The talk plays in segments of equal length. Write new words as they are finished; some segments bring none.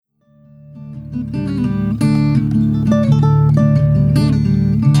Holy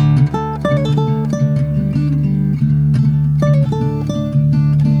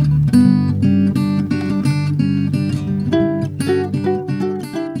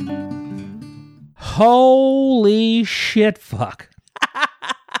shit fuck.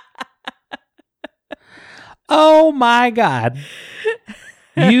 Oh my God.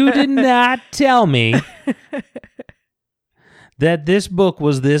 You did not tell me that this book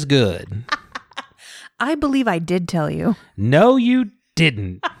was this good. I believe I did tell you. No, you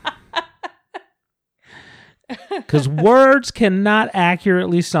didn't. Because words cannot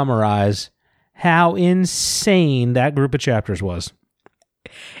accurately summarize how insane that group of chapters was.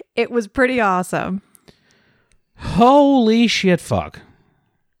 It was pretty awesome. Holy shit fuck.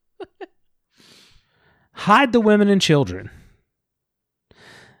 Hide the women and children.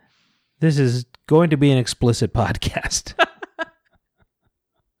 This is going to be an explicit podcast.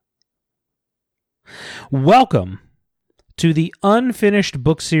 Welcome to the Unfinished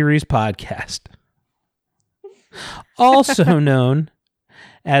Book Series podcast, also known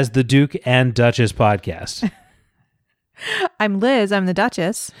as the Duke and Duchess podcast. I'm Liz, I'm the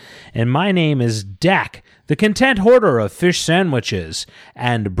Duchess. And my name is Dak, the content hoarder of fish sandwiches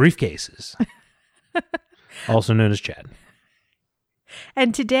and briefcases, also known as Chad.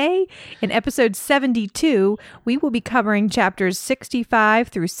 And today, in episode 72, we will be covering chapters 65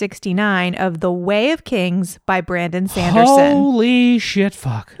 through 69 of The Way of Kings by Brandon Sanderson. Holy shit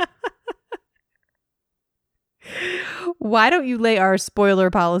fuck. Why don't you lay our spoiler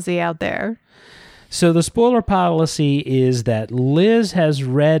policy out there? So the spoiler policy is that Liz has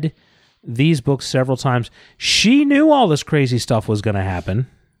read these books several times. She knew all this crazy stuff was going to happen.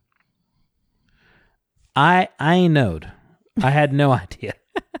 I knowed. I had no idea.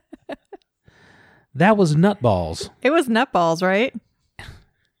 That was nutballs. It was nutballs, right?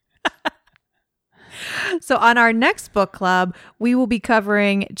 So on our next book club, we will be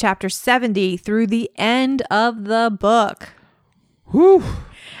covering chapter 70 through the end of the book. Whew.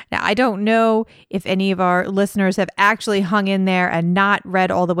 Now, I don't know if any of our listeners have actually hung in there and not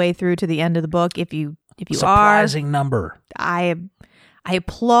read all the way through to the end of the book. If you Surprising number. I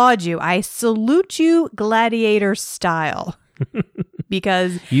applaud you. I salute you gladiator style.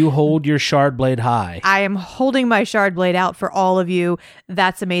 Because you hold your shard blade high. I am holding my shard blade out for all of you.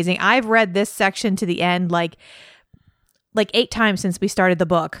 That's amazing. I've read this section to the end like 8 times since we started the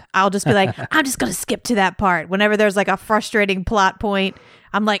book. I'll just be like, I'm just going to skip to that part. Whenever there's like a frustrating plot point,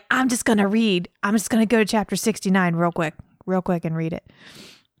 I'm like, I'm just going to read. I'm just going to go to chapter 69 real quick and read it.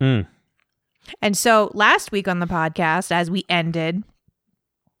 Mm. And so last week on the podcast, as we ended,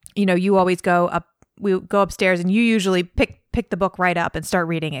 you always we go upstairs and you usually pick the book right up and start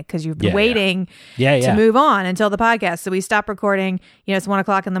reading it because you've been waiting to move on until the podcast. So we stop recording. It's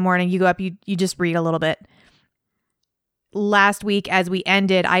 1:00 in the morning. You go up, you just read a little bit. Last week, as we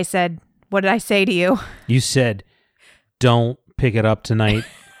ended, I said, what did I say to you? You said, don't pick it up tonight.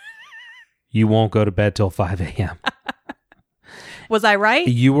 You won't go to bed till 5 a.m. Was I right?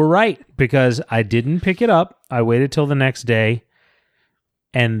 You were right, because I didn't pick it up. I waited till the next day,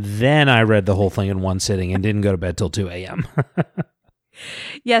 and then I read the whole thing in one sitting and didn't go to bed till 2 a.m.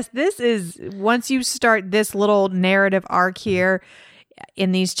 Yes, this is, once you start this little narrative arc here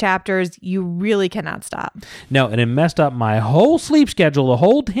in these chapters, you really cannot stop. No, and it messed up my whole sleep schedule the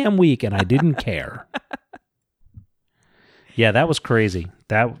whole damn week, and I didn't care. Yeah, that was crazy.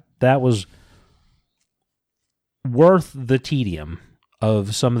 That was worth the tedium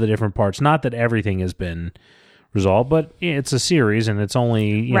of some of the different parts. Not that everything has been resolved, but it's a series, and it's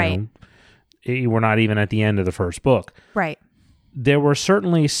only, you know, we're not even at the end of the first book. Right. There were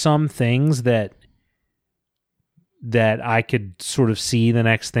certainly some things that I could sort of see the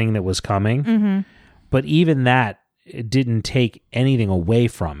next thing that was coming. Mm-hmm. But even that, it didn't take anything away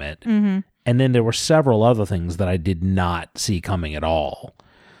from it. Mm-hmm. And then there were several other things that I did not see coming at all.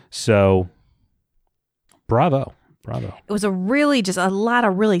 So, bravo. It was a lot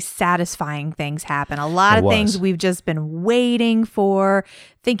of really satisfying things happen. A lot of things we've just been waiting for,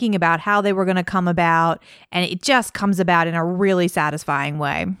 thinking about how they were going to come about. And it just comes about in a really satisfying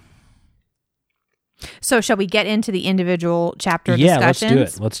way. So shall we get into the individual chapter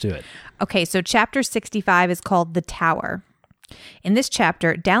discussions? Let's do it. Okay, so chapter 65 is called The Tower. In this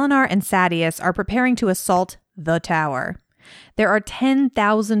chapter, Dalinar and Sadeas are preparing to assault the tower. There are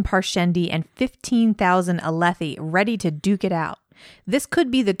 10,000 Parshendi and 15,000 Alethi ready to duke it out. This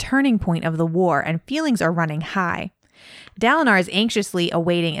could be the turning point of the war, and feelings are running high. Dalinar is anxiously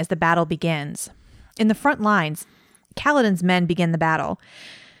awaiting as the battle begins. In the front lines, Kaladin's men begin the battle.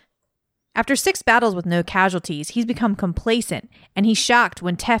 After 6 battles with no casualties, he's become complacent, and he's shocked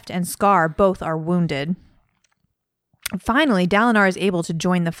when Teft and Scar both are wounded. Finally, Dalinar is able to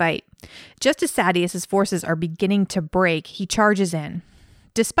join the fight. Just as Sadeas' forces are beginning to break, he charges in.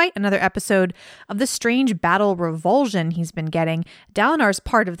 Despite another episode of the strange battle revulsion he's been getting, Dalinar's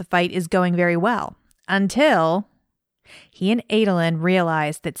part of the fight is going very well. Until he and Adolin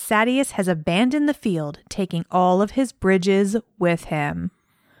realize that Sadeas has abandoned the field, taking all of his bridges with him.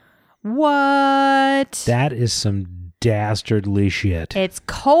 What? That is some dastardly shit. It's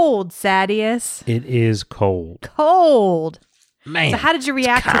cold, Sadeas. It is cold. Cold. Man. So how did you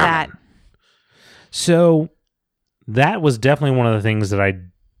react to that? So that was definitely one of the things that I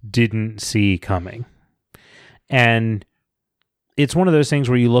didn't see coming. And it's one of those things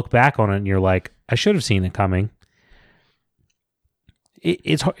where you look back on it and you're like, I should have seen it coming.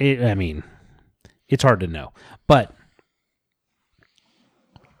 It's hard to know. But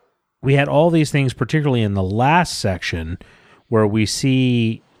we had all these things, particularly in the last section, where we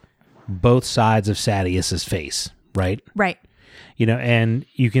see both sides of Sadeas' face, right? Right. And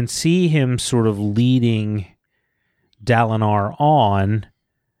you can see him sort of leading Dalinar on,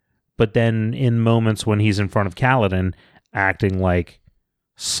 but then in moments when he's in front of Kaladin, acting like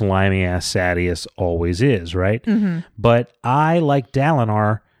slimy-ass Sadeas always is, right? Mm-hmm. But I, like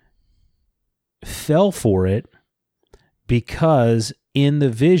Dalinar, fell for it because in the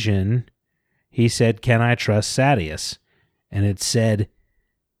vision, he said, "Can I trust Sadeas?" And it said,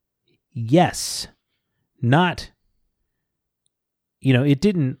 yes. Not,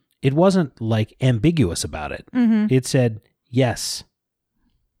 it wasn't like ambiguous about it. Mm-hmm. It said, yes.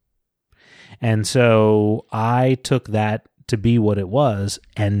 And so I took that to be what it was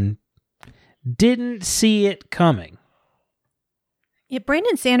and didn't see it coming. Yeah,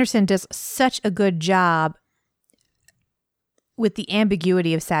 Brandon Sanderson does such a good job with the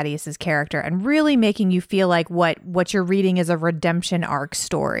ambiguity of Sadeas' character and really making you feel like what you're reading is a redemption arc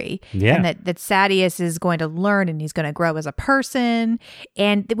story. Yeah. And that Sadeas is going to learn and he's going to grow as a person.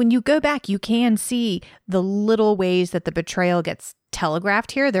 And when you go back, you can see the little ways that the betrayal gets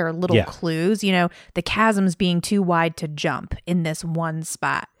telegraphed here. There are little clues, the chasms being too wide to jump in this one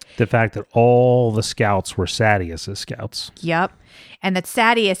spot. The fact that all the scouts were Sadeas' scouts. Yep. And that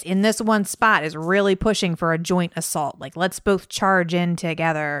Sadeas in this one spot is really pushing for a joint assault. Like, let's both charge in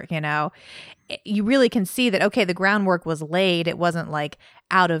together, You really can see that, okay, the groundwork was laid. It wasn't like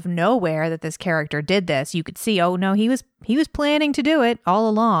out of nowhere that this character did this. You could see, oh no, he was planning to do it all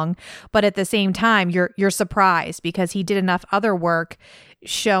along. But at the same time, you're surprised because he did enough other work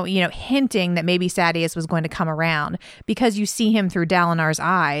hinting that maybe Sadeas was going to come around because you see him through Dalinar's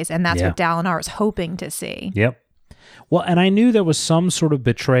eyes, and that's what Dalinar is hoping to see. Yep. Well, and I knew there was some sort of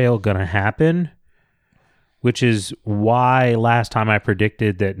betrayal going to happen, which is why last time I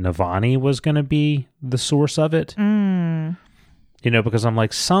predicted that Navani was going to be the source of it. Because I'm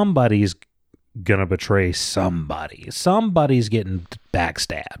like, somebody's going to betray somebody. Somebody's getting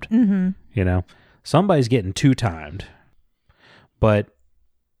backstabbed. Mm-hmm. Somebody's getting two-timed. But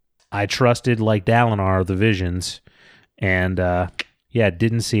I trusted, like Dalinar, the visions, and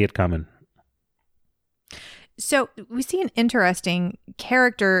didn't see it coming. So we see an interesting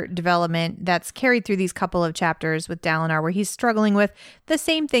character development that's carried through these couple of chapters with Dalinar, where he's struggling with the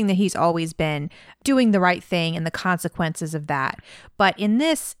same thing that he's always been, doing the right thing and the consequences of that. But in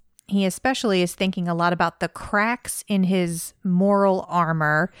this, he especially is thinking a lot about the cracks in his moral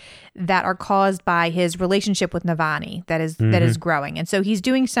armor that are caused by his relationship with Navani that is growing. And so he's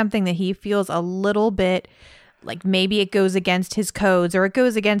doing something that he feels a little bit like maybe it goes against his codes, or it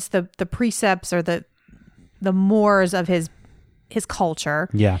goes against the precepts or the mores of his culture.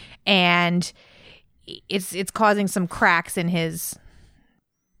 Yeah. And it's causing some cracks in his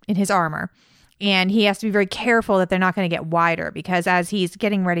armor. And he has to be very careful that they're not going to get wider, because as he's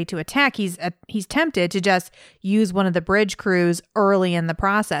getting ready to attack, he's tempted to just use one of the bridge crews early in the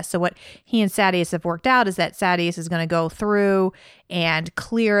process. So what he and Sadeas have worked out is that Sadeas is going to go through and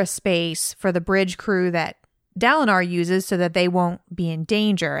clear a space for the bridge crew that Dalinar uses so that they won't be in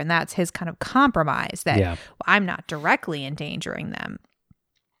danger. And that's his kind of compromise, that I'm not directly endangering them.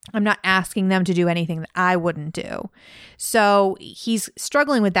 I'm not asking them to do anything that I wouldn't do. So he's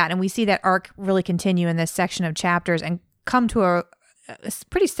struggling with that. And we see that arc really continue in this section of chapters and come to a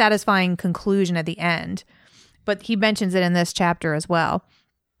pretty satisfying conclusion at the end. But he mentions it in this chapter as well.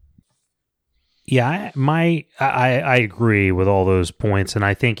 Yeah, I agree with all those points. And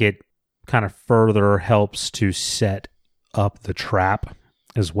I think it kind of further helps to set up the trap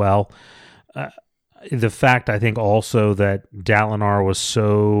as well. The fact, I think, also that Dalinar was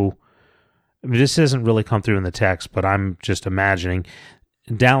so... I mean, this doesn't really come through in the text, but I'm just imagining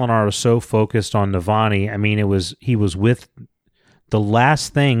Dalinar was so focused on Navani. I mean, he was with the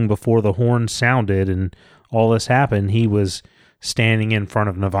last thing before the horn sounded and all this happened. He was standing in front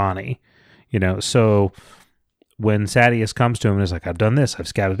of Navani, So when Sadeas comes to him and is like, I've done this, I've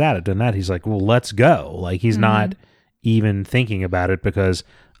scouted that, I've done that. He's like, well, let's go. Like, he's not even thinking about it, because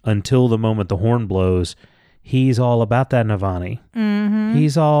until the moment the horn blows, he's all about that Navani. Mm-hmm.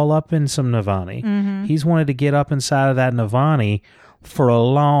 He's all up in some Navani. Mm-hmm. He's wanted to get up inside of that Navani for a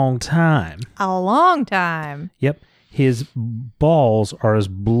long time. A long time. Yep. His balls are as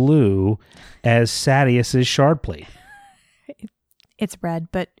blue as Sadeas' shard plate. It's red,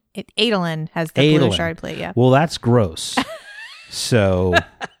 but Adolin has the blue shard plate, yeah. Well, that's gross. So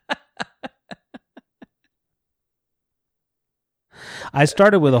I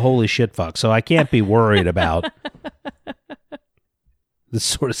started with a holy shit fuck, so I can't be worried about this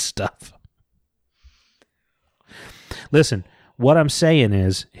sort of stuff. Listen, what I'm saying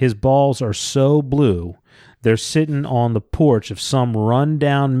is his balls are so blue, they're sitting on the porch of some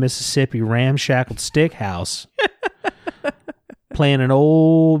rundown Mississippi ramshackled stick house playing an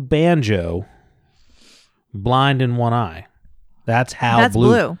old banjo, blind in one eye. That's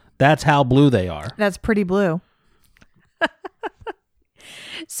blue. That's how blue they are. That's pretty blue.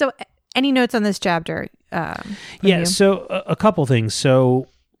 So, any notes on this chapter? Yeah, so a couple things. So,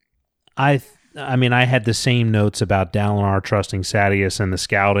 I had the same notes about Dalinar trusting Sadeas and the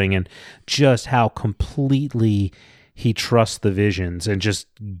scouting, and just how completely he trusts the visions and just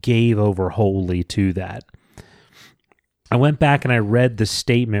gave over wholly to that. I went back and I read the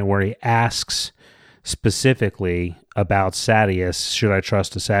statement where he asks specifically about Sadeas, should I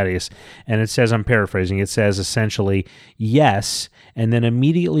trust to Sadeas? And it says, I'm paraphrasing, it says essentially, yes, and then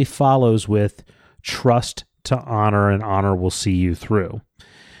immediately follows with trust to honor, and honor will see you through.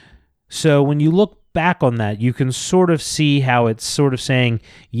 So when you look back on that, you can sort of see how it's sort of saying,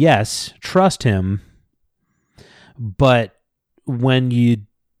 yes, trust him, but when you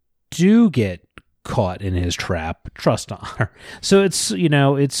do get caught in his trap, trust honor. So it's,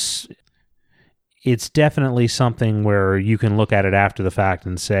 it's definitely something where you can look at it after the fact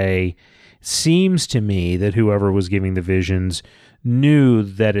and say, seems to me that whoever was giving the visions knew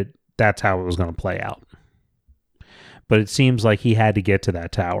that that's how it was going to play out. But it seems like he had to get to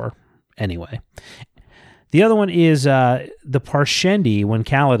that tower anyway. The other one is the Parshendi when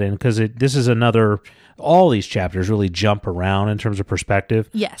Kaladin, because this is another, all these chapters really jump around in terms of perspective.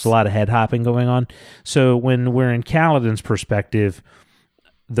 Yes. There's a lot of head hopping going on. So when we're in Kaladin's perspective,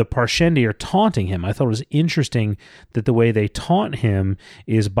 the Parshendi are taunting him. I thought it was interesting that the way they taunt him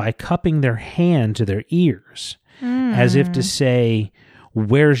is by cupping their hand to their ears, as if to say,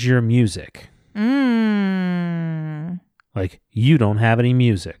 where's your music? Like, you don't have any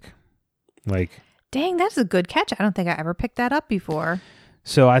music. Like, dang, that's a good catch. I don't think I ever picked that up before.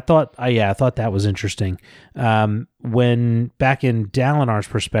 So I thought that was interesting. When back in Dalinar's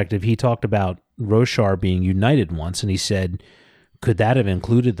perspective, he talked about Roshar being united once, and he said, could that have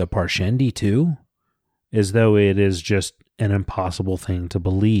included the Parshendi too? As though it is just an impossible thing to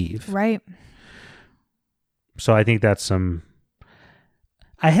believe. Right. So I think that's some...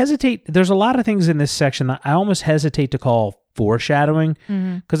 I hesitate... There's a lot of things in this section that I almost hesitate to call foreshadowing,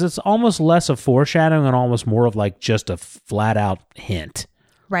 because it's almost less of foreshadowing and almost more of like just a flat-out hint.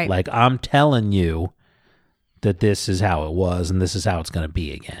 Right. Like, I'm telling you that this is how it was and this is how it's going to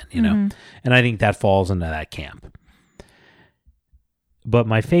be again, know? And I think that falls into that camp. But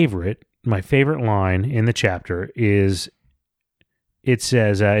my favorite line in the chapter is, it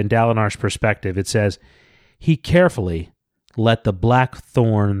says, in Dalinar's perspective, it says, he carefully let the black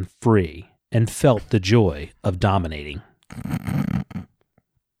thorn free and felt the joy of dominating.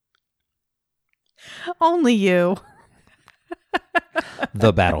 Only you.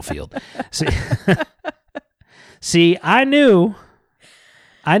 The battlefield. See, I knew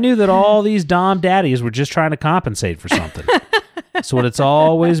that all these Dom daddies were just trying to compensate for something. That's what it's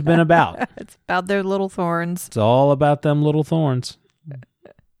always been about. It's about their little thorns. It's all about them little thorns.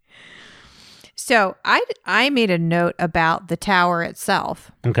 So I made a note about the tower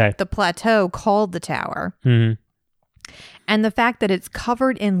itself. Okay. The plateau called the tower. Mm-hmm. And the fact that it's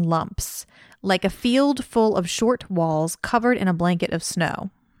covered in lumps, like a field full of short walls covered in a blanket of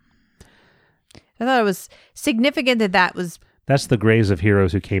snow. I thought it was significant that was... That's the graves of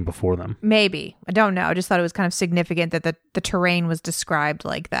heroes who came before them. Maybe. I don't know. I just thought it was kind of significant that the terrain was described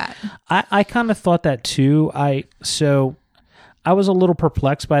like that. I kind of thought that too. So I was a little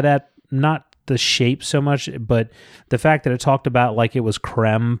perplexed by that. Not the shape so much, but the fact that it talked about like it was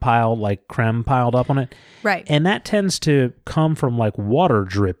creme piled up on it. Right. And that tends to come from like water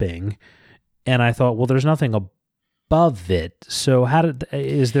dripping. And I thought, well, there's nothing above it. So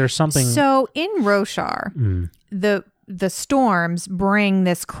is there something? So in Roshar, the storms bring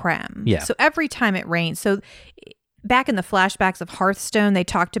this creme. Yeah. So every time it rains. So back in the flashbacks of Hearthstone, they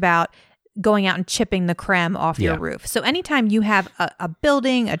talked about going out and chipping the creme off your roof. So anytime you have a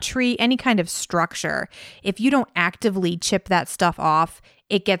building, a tree, any kind of structure, if you don't actively chip that stuff off,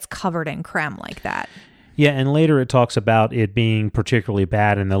 it gets covered in creme like that. Yeah, and later it talks about it being particularly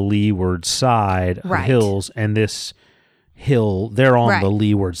bad in the leeward side of hills, and this hill, they're on the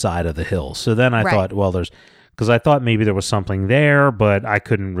leeward side of the hill. So then I thought, well, because I thought maybe there was something there, but I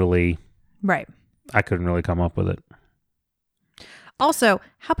couldn't really come up with it. Also,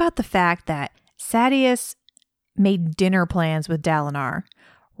 how about the fact that Sadeas made dinner plans with Dalinar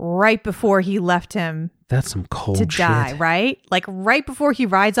right before he left him? That's some cold to die, shit. Right? Like right before he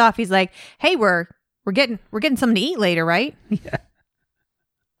rides off, he's like, "Hey, we're getting something to eat later, right?" Yeah.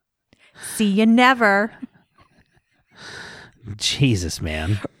 See you never. Jesus,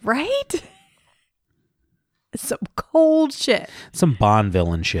 man. Right? Some cold shit. Some Bond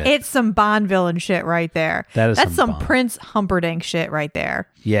villain shit. It's some Bond villain shit right there. That's some Prince Humperdinck shit right there.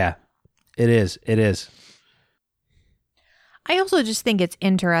 Yeah, it is. It is. I also just think it's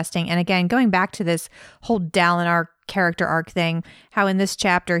interesting. And again, going back to this whole Dalinar character arc thing, how in this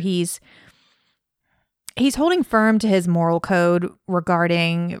chapter he's holding firm to his moral code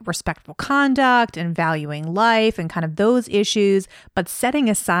regarding respectful conduct and valuing life and kind of those issues, but setting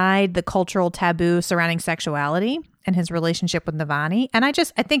aside the cultural taboo surrounding sexuality and his relationship with Navani. And I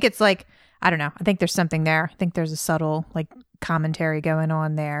think it's like, I don't know. I think there's something there. I think there's a subtle like commentary going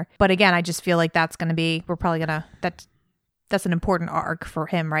on there. But again, I just feel like that's an important arc for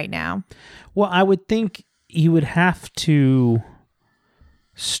him right now. Well, I would think you would have to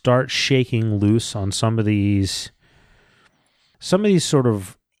start shaking loose on some of these sort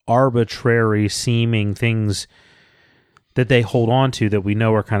of arbitrary seeming things that they hold on to that we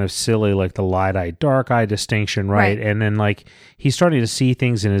know are kind of silly, like the light-eye, dark-eye distinction, right? And then like he's starting to see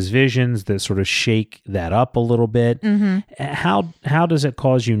things in his visions that sort of shake that up a little bit. Mm-hmm. How does it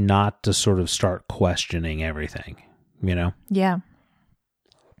cause you not to sort of start questioning everything, you know? Yeah.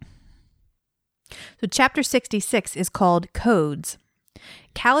 So chapter 66 is called Codes.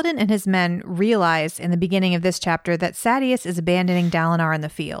 Kaladin and his men realize in the beginning of this chapter that Sadeas is abandoning Dalinar in the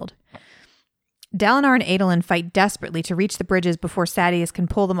field. Dalinar and Adolin fight desperately to reach the bridges before Sadeas can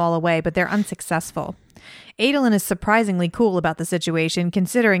pull them all away, but they're unsuccessful. Adolin is surprisingly cool about the situation,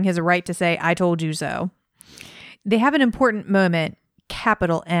 considering his right to say, "I told you so." They have an important moment,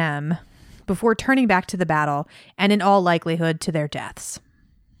 capital M, before turning back to the battle, and in all likelihood to their deaths.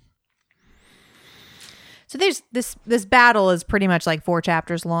 So there's this battle is pretty much like 4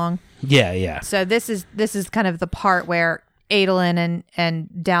 chapters long. Yeah. So this is kind of the part where Adolin and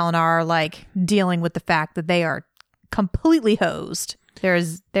Dalinar are like dealing with the fact that they are completely hosed.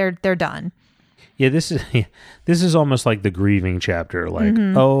 They're done. Yeah, this is almost like the grieving chapter. Like,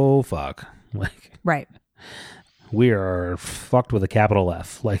 oh fuck, like right. We are fucked with a capital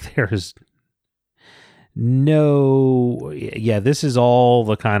F. Like there's no. Yeah, this is all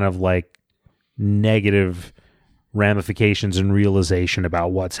the kind of like negative ramifications and realization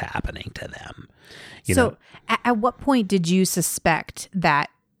about what's happening to them. You know? At what point did you suspect that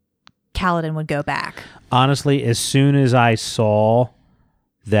Kaladin would go back? Honestly, as soon as I saw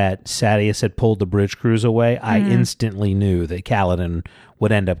that Sadeas had pulled the bridge crews away, I instantly knew that Kaladin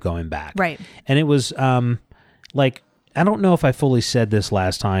would end up going back. Right. And it was like, I don't know if I fully said this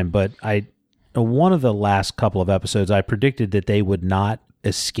last time, but one of the last couple of episodes, I predicted that they would not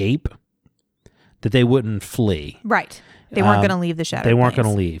escape, that they wouldn't flee. Right. They weren't going to leave the Shadow. They weren't going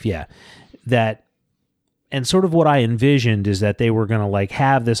to leave, yeah. And sort of what I envisioned is that they were going to like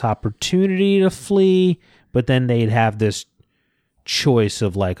have this opportunity to flee, but then they'd have this choice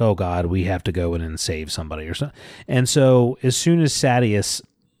of like, oh God, we have to go in and save somebody or something. And so as soon as Sadeas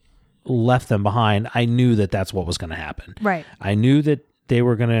left them behind, I knew that that's what was going to happen. Right. I knew that they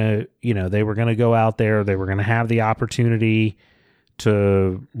were going to go out there. They were going to have the opportunity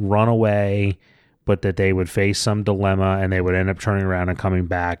to run away, but that they would face some dilemma and they would end up turning around and coming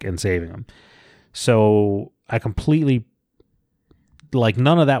back and saving them. So I completely, like,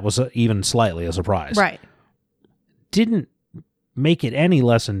 none of that was even slightly a surprise. Right. Didn't make it any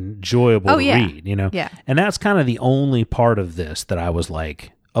less enjoyable to read, you know? Yeah. And that's kind of the only part of this that I was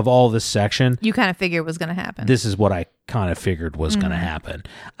like, of all this section, you kind of figured was going to happen. This is what I kind of figured was going to happen.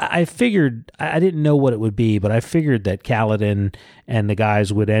 I figured, I didn't know what it would be, but I figured that Kaladin and the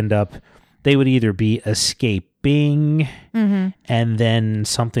guys would end up, they would either be escaping and then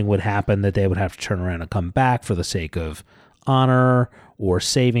something would happen that they would have to turn around and come back for the sake of honor or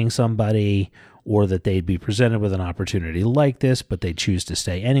saving somebody, or that they'd be presented with an opportunity like this, but they'd choose to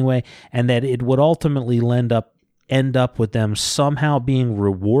stay anyway, and that it would ultimately end up with them somehow being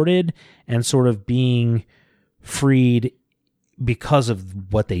rewarded and sort of being freed because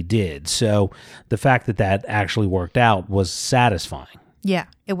of what they did. So the fact that that actually worked out was satisfying. Yeah,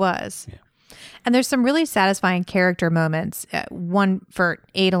 it was. Yeah. And there's some really satisfying character moments, one for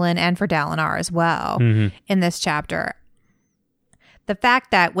Adolin and for Dalinar as well, in this chapter. The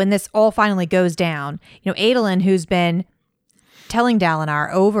fact that when this all finally goes down, Adolin, who's been telling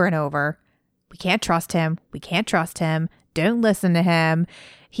Dalinar over and over, we can't trust him, don't listen to him.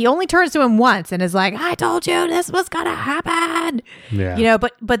 He only turns to him once and is like, I told you this was going to happen. Yeah.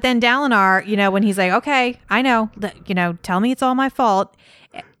 But then Dalinar, when he's like, okay, I know, tell me it's all my fault.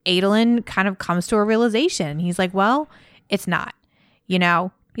 Adolin kind of comes to a realization. He's like, well, it's not,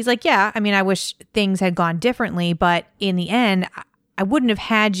 he's like, yeah, I mean, I wish things had gone differently, but in the end, I wouldn't have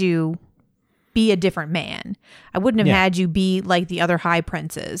had you be a different man. I wouldn't have had you be like the other high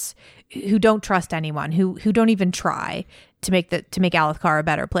princes who don't trust anyone, who don't even try to make Alethkar a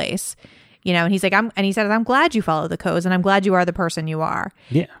better place. And he's like, he said, I'm glad you follow the codes and I'm glad you are the person you are.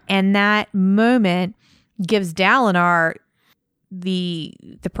 Yeah. And that moment gives Dalinar the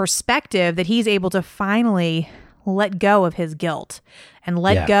perspective that he's able to finally let go of his guilt and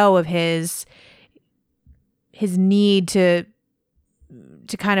let go of his need to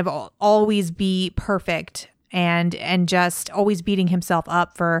kind of always be perfect and just always beating himself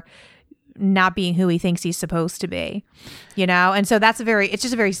up for not being who he thinks he's supposed to be, and so it's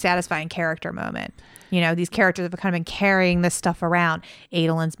just a very satisfying character moment. These characters have kind of been carrying this stuff around.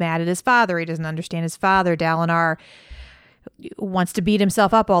 Adolin's mad at his father. He doesn't understand his father. Dalinar wants to beat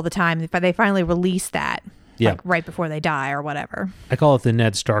himself up all the time, but they finally release that like right before they die or whatever. I call it the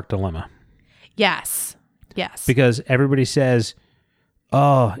Ned Stark dilemma. Yes. Because everybody says,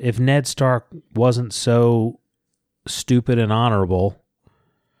 oh, if Ned Stark wasn't so stupid and honorable,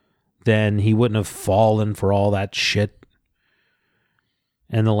 then he wouldn't have fallen for all that shit,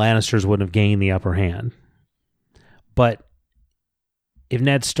 and the Lannisters wouldn't have gained the upper hand. But if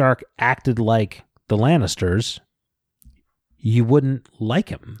Ned Stark acted like the Lannisters, you wouldn't like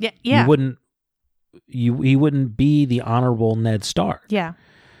him. Yeah. He wouldn't be the honorable Ned Stark. Yeah.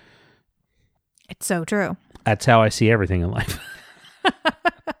 It's so true. That's how I see everything in life.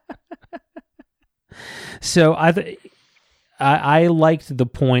 So I liked the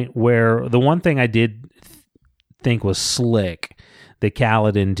point where the one thing I did think was slick that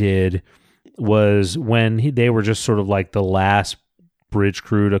Kaladin did was when they were just sort of like the last bridge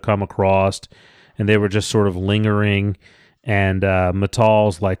crew to come across, and they were just sort of lingering, and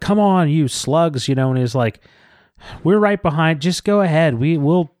Matal's like, come on, you slugs, and he's like, we're right behind, just go ahead,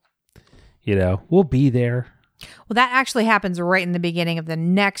 we'll be there. Well, that actually happens right in the beginning of the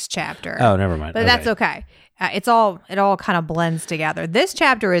next chapter. Oh, never mind. But that's okay. It all kind of blends together. This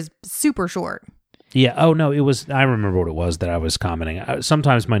chapter is super short. Yeah. Oh, no, it was, I remember what it was that I was commenting.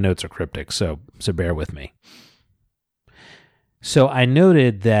 Sometimes my notes are cryptic, so bear with me. So I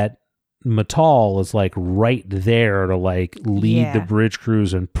noted that Matal is like right there to like lead the bridge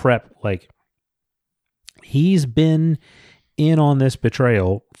crews and prep. Like, he's been in on this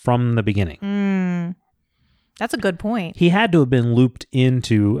betrayal from the beginning. That's a good point. He had to have been looped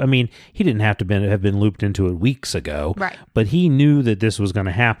into, I mean, he didn't have been looped into it weeks ago. Right. But he knew that this was going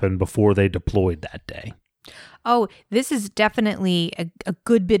to happen before they deployed that day. Oh, this is definitely a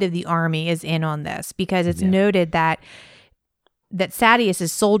good bit of the army is in on this, because it's noted that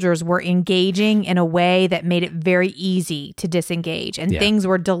Sadeas's soldiers were engaging in a way that made it very easy to disengage, and things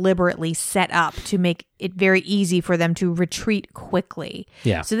were deliberately set up to make it very easy for them to retreat quickly.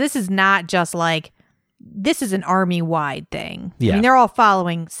 Yeah. So this is not just like, this is an army-wide thing. Yeah. I mean, they're all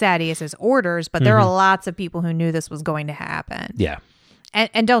following Sadeas's orders, but there are lots of people who knew this was going to happen. Yeah.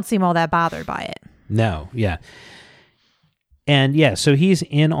 And don't seem all that bothered by it. No, yeah. And so he's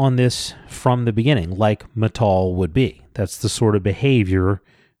in on this from the beginning, like Matal would be. That's the sort of behavior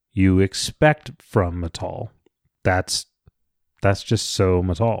you expect from Matal. That's just so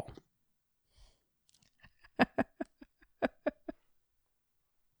Matal.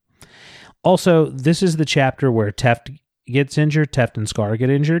 Also, this is the chapter where Teft gets injured. Teft and Scar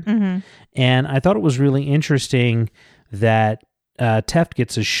get injured. And I thought it was really interesting that Teft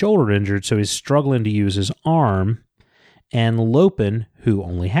gets his shoulder injured, so he's struggling to use his arm. And Lopen, who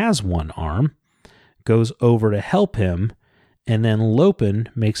only has one arm, goes over to help him. And then Lopen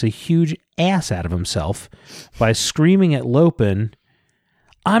makes a huge ass out of himself by screaming at Lopen,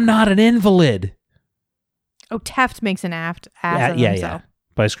 "I'm not an invalid." Oh, Teft makes an ass of himself.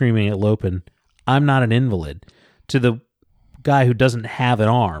 By screaming at Lopen, "I'm not an invalid," to the guy who doesn't have an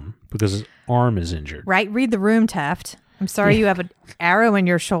arm, because arm is injured. Right? Read the room, Teft. I'm sorry you have an arrow in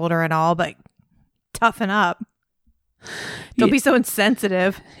your shoulder and all, but toughen up. Don't be so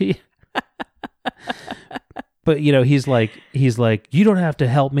insensitive. But he's like, you don't have to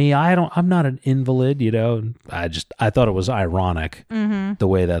help me. I'm not an invalid. And I thought it was ironic the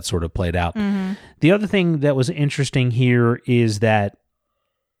way that sort of played out. The other thing that was interesting here is that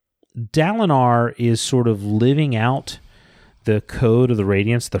Dalinar is sort of living out the code of the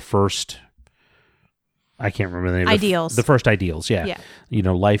Radiance, the first. I can't remember the name. Ideals. The first ideals, yeah.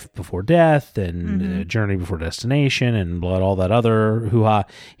 Life before death and journey before destination and all that other hoo-ha.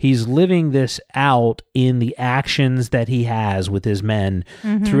 He's living this out in the actions that he has with his men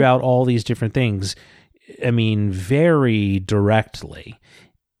throughout all these different things. I mean, very directly,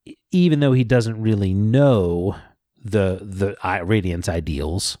 even though he doesn't really know the Radiance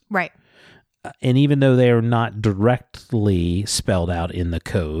ideals. Right. And even though they are not directly spelled out in the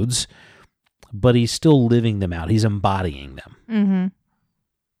codes, but he's still living them out. He's embodying them. Mm-hmm.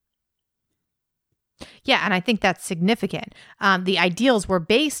 Yeah, and I think that's significant. The ideals were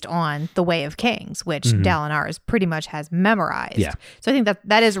based on the Way of Kings, which Dalinar pretty much has memorized. Yeah. So I think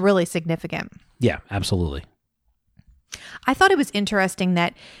that is really significant. Yeah, absolutely. I thought it was interesting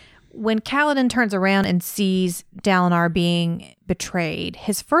that when Kaladin turns around and sees Dalinar being betrayed,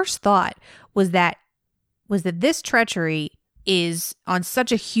 his first thought was that this treachery is on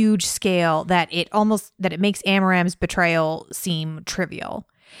such a huge scale that it makes Amaram's betrayal seem trivial.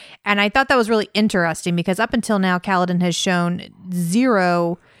 And I thought that was really interesting because up until now, Kaladin has shown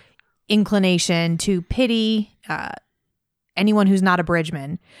zero inclination to pity anyone who's not a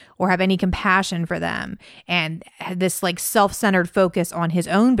bridgeman or have any compassion for them, and had this like self-centered focus on his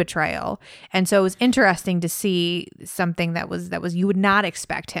own betrayal. And so it was interesting to see something that was you would not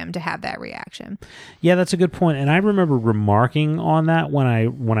expect him to have that reaction. Yeah, that's a good point. And I remember remarking on that when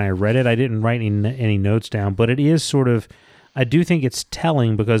I read it. I didn't write any notes down, but it is sort of, I do think it's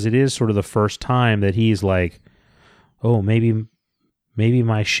telling because it is sort of the first time that he's like, oh, maybe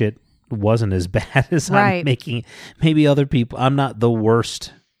my shit wasn't as bad as I'm making. Maybe other people, I'm not the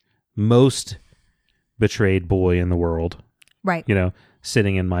worst, most betrayed boy in the world. Right.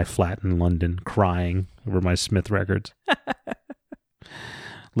 Sitting in my flat in London crying over my Smith records.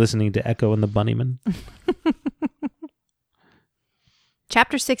 Listening to Echo and the Bunnymen.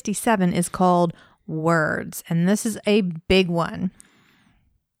 Chapter 67 is called Words, and this is a big one.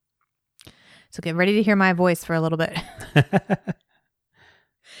 So get ready to hear my voice for a little bit.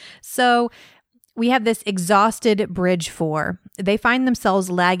 So we have this exhausted Bridge 4. They find themselves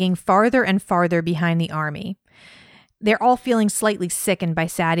lagging farther and farther behind the army. They're all feeling slightly sickened by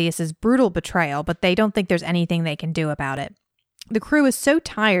Sadeas's brutal betrayal, but they don't think there's anything they can do about it. The crew is so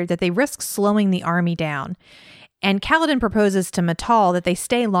tired that they risk slowing the army down. And Kaladin proposes to Matal that they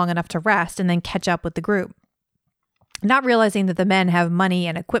stay long enough to rest and then catch up with the group. Not realizing that the men have money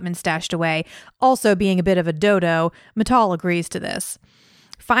and equipment stashed away, also being a bit of a dodo, Matal agrees to this.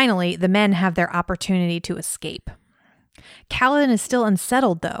 Finally, the men have their opportunity to escape. Kaladin is still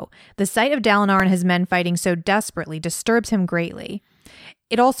unsettled, though. The sight of Dalinar and his men fighting so desperately disturbs him greatly.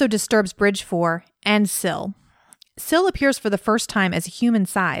 It also disturbs Bridge 4 and Syl. Syl appears for the first time as human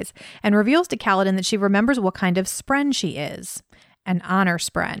size and reveals to Kaladin that she remembers what kind of spren she is. An honor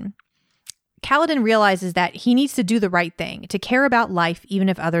spren. Kaladin realizes that he needs to do the right thing, to care about life even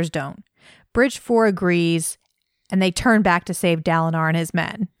if others don't. Bridge 4 agrees, and they turn back to save Dalinar and his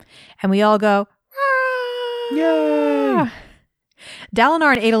men. And we all go, ah! Yay!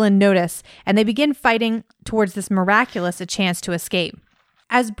 Dalinar and Adolin notice, and they begin fighting towards this miraculous chance to escape.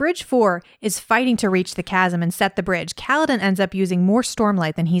 As Bridge 4 is fighting to reach the chasm and set the bridge, Kaladin ends up using more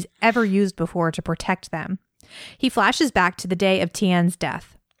Stormlight than he's ever used before to protect them. He flashes back to the day of Tien's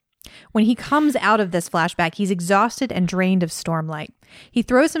death. When he comes out of this flashback, he's exhausted and drained of Stormlight. He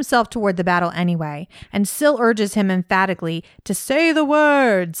throws himself toward the battle anyway, and Syl urges him emphatically to say the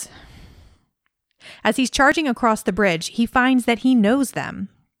words. As he's charging across the bridge, he finds that he knows them.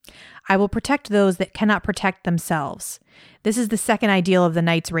 I will protect those that cannot protect themselves. This is the second ideal of the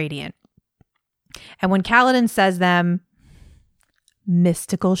Knights Radiant. And when Kaladin says them,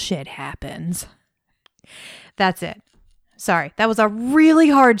 mystical shit happens. That's it. Sorry, that was a really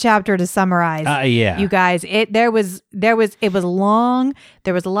hard chapter to summarize. Yeah, you guys, it was long.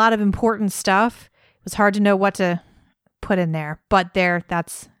 There was a lot of important stuff. It was hard to know what to put in there, but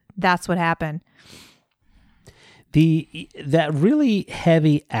that's what happened. That really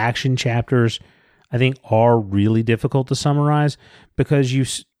heavy action chapters, I think, are really difficult to summarize because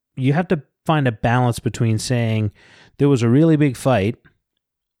you have to find a balance between saying there was a really big fight,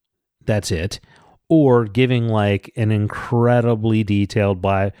 that's it, or giving like an incredibly detailed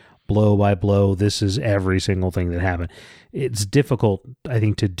blow by blow. This is every single thing that happened. It's difficult, I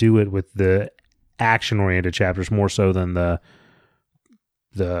think, to do it with the action-oriented chapters more so than the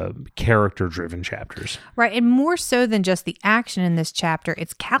character-driven chapters. Right, and more so than just the action in this chapter,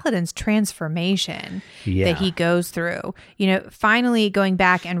 it's Kaladin's transformation that he goes through. You know, finally going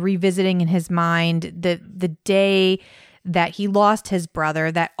back and revisiting in his mind the day that he lost his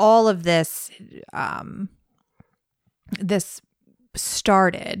brother, that all of this this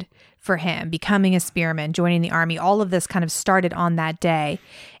started for him, becoming a spearman, joining the army. All of this kind of started on that day.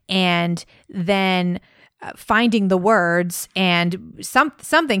 And then finding the words and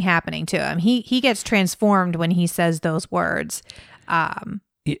something happening to him. He gets transformed when he says those words.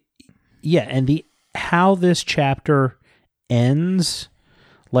 Yeah, and how this chapter ends,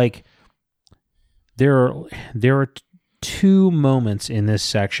 like there are two moments in this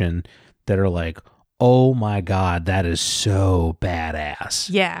section that are like, oh my God, that is so badass.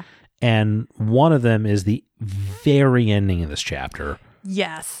 Yeah. And one of them is the very ending of this chapter.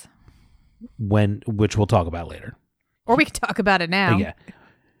 Yes. Which we'll talk about later. Or we can talk about it now. Yeah.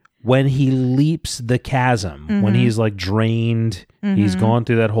 When he leaps the chasm, when he's like drained, he's gone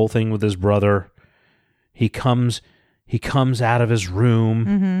through that whole thing with his brother. He comes out of his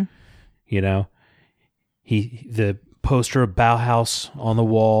room, you know, the poster of Bauhaus on the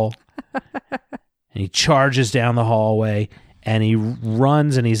wall, and he charges down the hallway, and he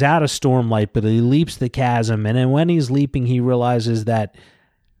runs, and he's out of Stormlight, but he leaps the chasm, and then when he's leaping, he realizes that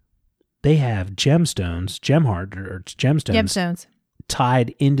they have gemstones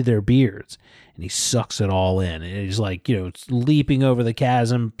tied into their beards, and he sucks it all in, and he's like, you know, it's leaping over the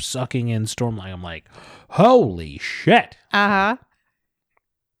chasm, sucking in Stormlight. I'm like, holy shit.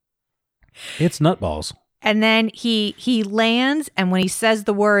 It's nutballs. And then he lands, and when he says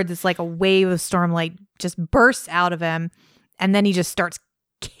the words, it's like a wave of Stormlight just bursts out of him, and then he just starts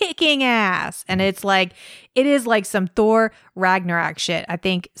kicking ass. And it is like some Thor Ragnarok shit. I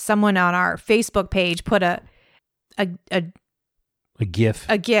think someone on our Facebook page put a GIF.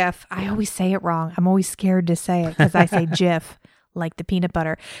 I always say it wrong. I'm always scared to say it because I say GIF like the peanut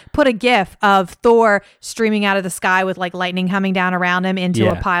butter. Put a GIF of Thor streaming out of the sky with like lightning coming down around him into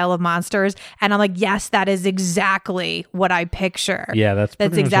a pile of monsters. And I'm like, yes, that is exactly what I picture. Yeah, that's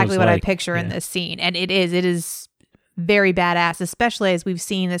exactly what I picture in this scene. And it is very badass, especially as we've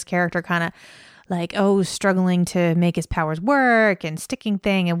seen this character kind of like, struggling to make his powers work and sticking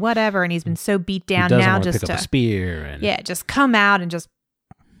thing and whatever. And he's been so beat down now just pick up a spear and just come out and you've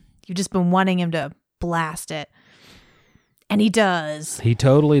just been wanting him to blast it. And he does. He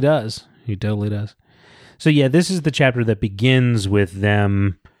totally does. So yeah, this is the chapter that begins with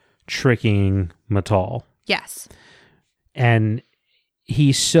them tricking Matal. Yes. And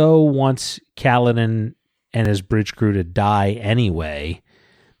he so wants Kaladin and his bridge crew to die anyway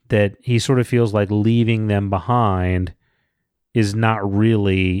that he sort of feels like leaving them behind is not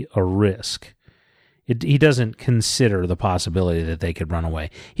really a risk. He doesn't consider the possibility that they could run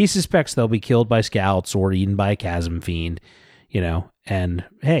away. He suspects they'll be killed by scouts or eaten by a chasm fiend, you know, and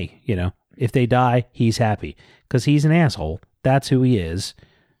hey, you know, if they die, he's happy because he's an asshole. That's who he is.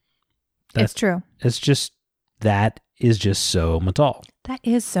 It's true. That is just so Matal. That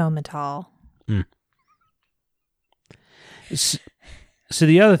is so Matal. So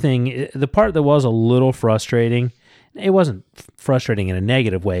the other thing, the part that was a little frustrating, it wasn't frustrating in a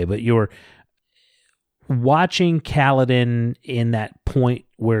negative way, but you're watching Kaladin in that point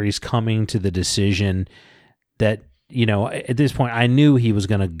where he's coming to the decision that, you know, at this point I knew he was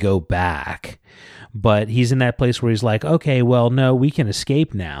going to go back, but he's in that place where he's like, okay, well, no, we can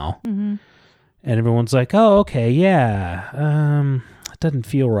escape now. And everyone's like, oh, okay, yeah, it doesn't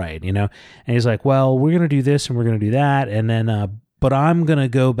feel right, you know? And he's like, well, we're going to do this and we're going to do that, and then, but I'm going to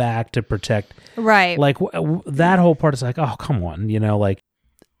go back to protect. Right. Like, that whole part is like, oh, come on, you know, like,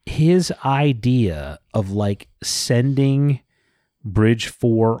 his idea of like sending Bridge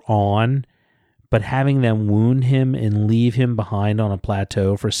 4 on, but having them wound him and leave him behind on a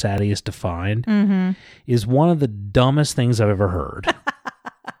plateau for Sadeas to find is one of the dumbest things I've ever heard.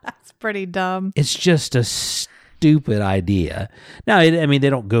 It's pretty dumb. It's just a stupid idea. Now, I mean, they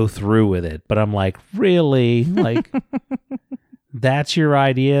don't go through with it, but I'm like, really? Like, that's your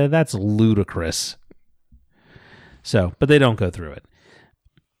idea? That's ludicrous. So, but they don't go through it.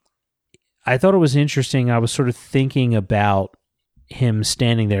 I thought it was interesting. I was sort of thinking about him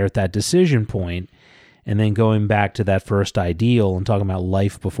standing there at that decision point and then going back to that first ideal and talking about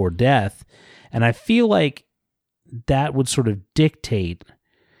life before death. And I feel like that would sort of dictate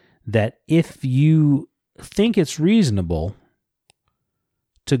that if you think it's reasonable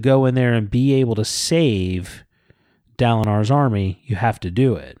to go in there and be able to save Dalinar's army, you have to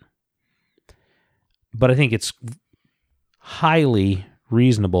do it. But I think it's highly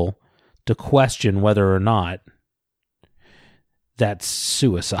reasonable to question whether or not that's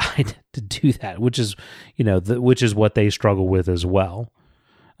suicide to do that, which is, which is what they struggle with as well.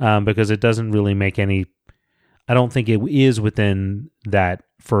 Because it doesn't really make any, I don't think it is within that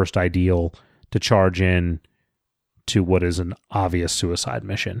first ideal to charge in to what is an obvious suicide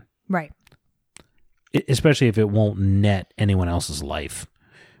mission. Right. Especially if it won't net anyone else's life,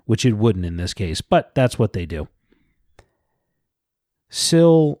 which it wouldn't in this case, but that's what they do.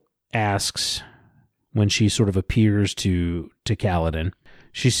 Syl asks, when she sort of appears to Kaladin,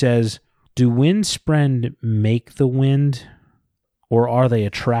 she says, do Windspren make the wind, or are they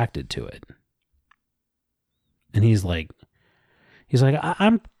attracted to it? And he's like,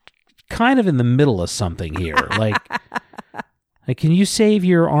 I'm kind of in the middle of something here. Like, can you save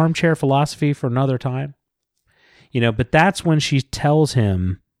your armchair philosophy for another time? But that's when she tells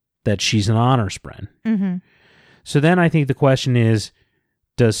him that she's an honor spren. Mm-hmm. So then I think the question is,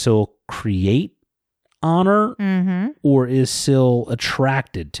 does Syl create honor, or is Syl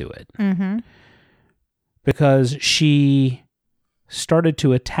attracted to it? Mm-hmm. Because she started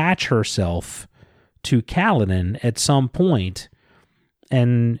to attach herself to Kaladin at some point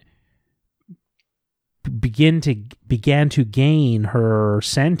and began to gain her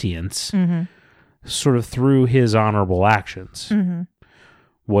sentience sort of through his honorable actions. Mm-hmm.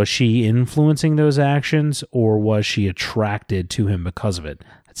 Was she influencing those actions, or was she attracted to him because of it?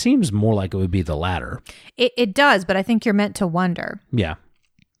 It seems more like it would be the latter. It does, but I think you're meant to wonder. Yeah.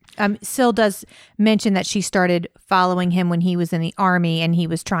 Syl does mention that she started following him when he was in the army and he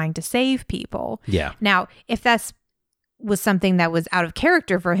was trying to save people. Yeah. Now, if that's was something that was out of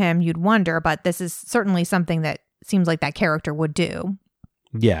character for him, you'd wonder, but this is certainly something that seems like that character would do.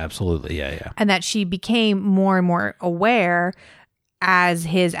 Yeah, absolutely. Yeah. And that she became more and more aware as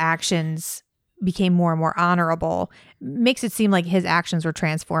his actions became more and more honorable, makes it seem like his actions were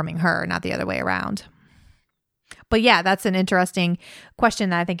transforming her, not the other way around. But yeah, that's an interesting question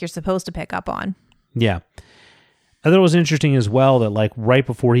that I think you're supposed to pick up on. Yeah. I thought it was interesting as well that, like, right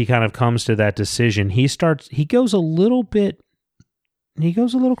before he kind of comes to that decision, he goes a little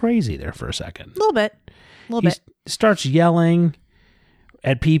crazy there for a second. A little bit. He starts yelling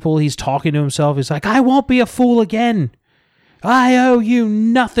at people. He's talking to himself. He's like, I won't be a fool again. I owe you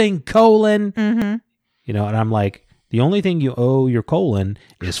nothing, colon. Mm-hmm. And I'm like, the only thing you owe your colon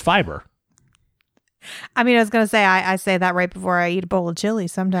is fiber. I mean, I was going to say, I say that right before I eat a bowl of chili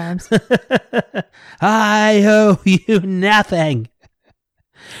sometimes. I owe you nothing.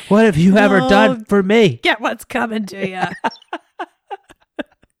 What have you ever done for me? Get what's coming to you.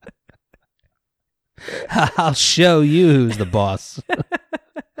 I'll show you who's the boss.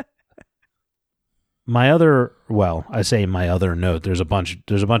 My other note, there's a bunch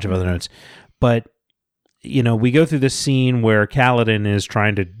of other notes, but we go through this scene where Kaladin is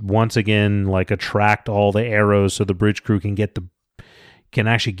trying to once again like attract all the arrows so the bridge crew can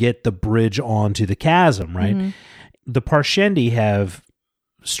actually get the bridge onto the chasm, right? Mm-hmm. The Parshendi have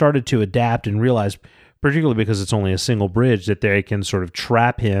started to adapt and realize, particularly because it's only a single bridge, that they can sort of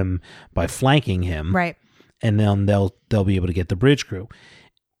trap him by flanking him, right? And then they'll be able to get the bridge crew.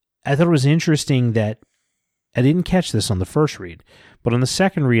 I thought it was interesting that I didn't catch this on the first read, but on the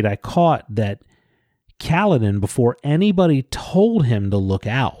second read, I caught that Kaladin, before anybody told him to look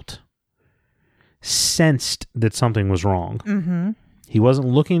out, sensed that something was wrong. Mm-hmm. He wasn't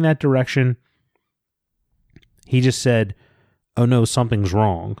looking that direction. He just said, oh no, something's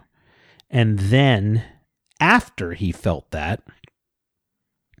wrong. And then, after he felt that,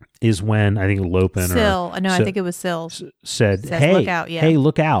 is when I think Lopen I think it was Syl said, "Hey, look out, yeah. Hey,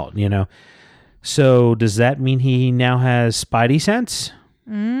 look out!" So does that mean he now has spidey sense?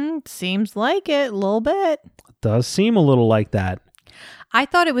 Seems like it a little bit. Does seem a little like that. I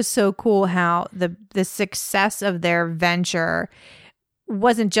thought it was so cool how the success of their venture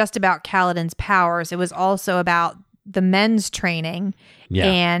wasn't just about Kaladin's powers; it was also about the men's training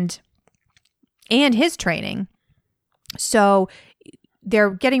and his training. So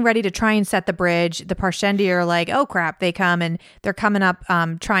they're getting ready to try and set the bridge. The Parshendi are like, oh crap, they come and they're coming up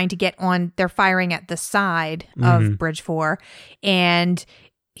trying to get on. They're firing at the side of Bridge 4. And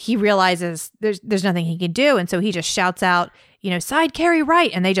he realizes there's nothing he can do. And so he just shouts out, side carry right.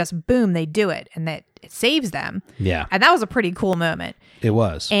 And they just, boom, they do it. And that it saves them. Yeah. And that was a pretty cool moment. It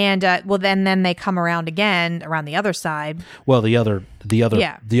was. And then they come around again around the other side. Well, the other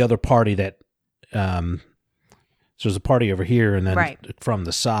party that, so there's a party over here and then from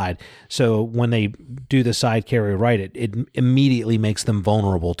the side. So when they do the side carry right, it immediately makes them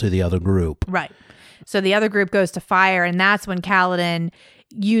vulnerable to the other group. Right. So the other group goes to fire, and that's when Kaladin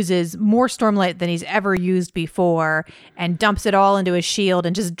uses more Stormlight than he's ever used before and dumps it all into his shield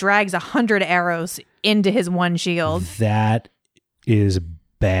and just drags 100 arrows into his one shield. That is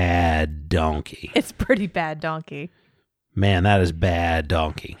bad donkey. It's pretty bad donkey. Man, that is bad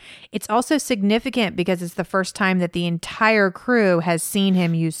donkey. It's also significant because it's the first time that the entire crew has seen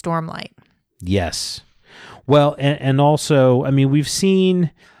him use Stormlight. Yes. Well, and also, I mean, we've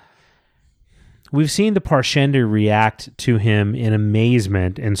seen the Parshendi react to him in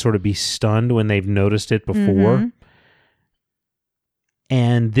amazement and sort of be stunned when they've noticed it before. Mm-hmm.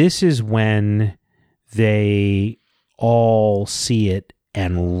 And this is when they all see it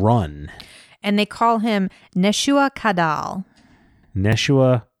and run. And they call him Neshua Kadal.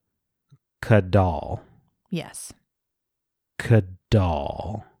 Neshua Kadal. Yes.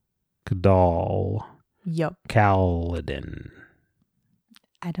 Kadal. Yup. Kaladin.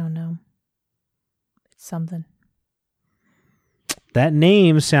 I don't know. It's something. That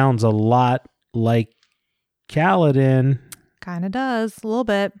name sounds a lot like Kaladin. Kind of does, a little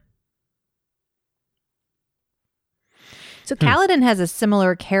bit. So Kaladin has a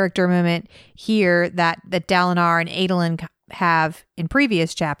similar character moment here that Dalinar and Adolin have in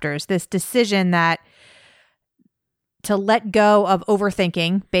previous chapters. This decision that to let go of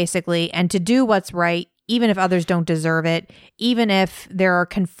overthinking, basically, and to do what's right, even if others don't deserve it, even if there are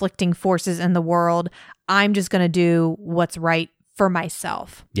conflicting forces in the world, I'm just going to do what's right for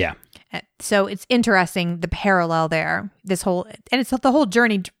myself. Yeah. So it's interesting, the parallel there. It's the whole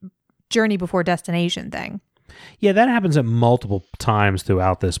journey before destination thing. Yeah, that happens at multiple times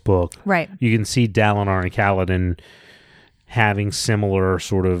throughout this book. Right. You can see Dalinar and Kaladin having similar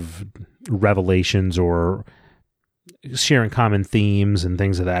sort of revelations or sharing common themes and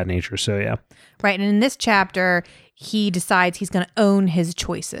things of that nature. So, yeah. Right. And in this chapter, he decides he's going to own his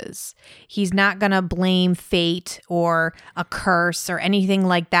choices. He's not going to blame fate or a curse or anything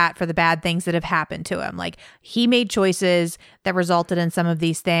like that for the bad things that have happened to him. Like, he made choices that resulted in some of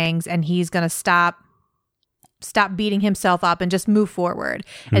these things, and he's going to stop beating himself up and just move forward.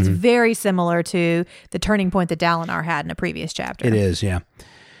 Mm-hmm. It's very similar to the turning point that Dalinar had in a previous chapter. It is, yeah.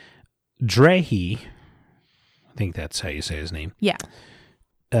 Drehy, I think that's how you say his name. Yeah.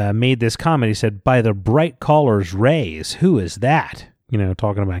 Made this comment. He said, "By the bright caller's rays, who is that?" You know,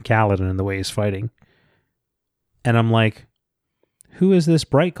 talking about Kaladin and the way he's fighting. And I'm like, who is this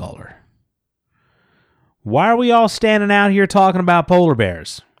bright caller? Why are we all standing out here talking about polar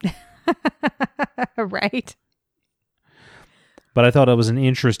bears? Right. But I thought it was an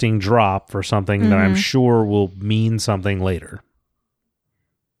interesting drop for something that I'm sure will mean something later.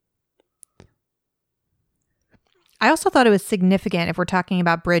 I also thought it was significant, if we're talking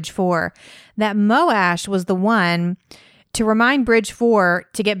about Bridge 4, that Moash was the one to remind Bridge 4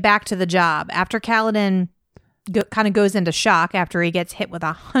 to get back to the job. After Kaladin kind of goes into shock after he gets hit with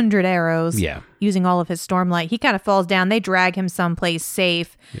 100 arrows using all of his Stormlight, he kind of falls down. They drag him someplace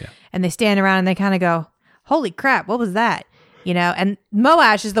safe, and they stand around and they kind of go, holy crap, what was that? You know, and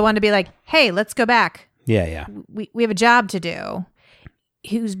Moash is the one to be like, hey, let's go back. Yeah. We have a job to do.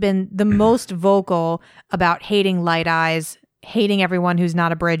 Who's been the most vocal about hating Light Eyes, hating everyone who's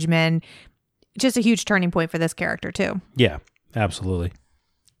not a bridgeman. Just a huge turning point for this character, too. Yeah, absolutely.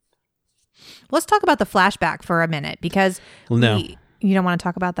 Let's talk about the flashback for a minute, because you don't want to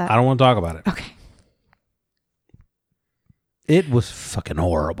talk about that? I don't want to talk about it. Okay. It was fucking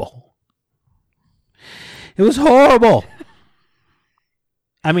horrible. It was horrible.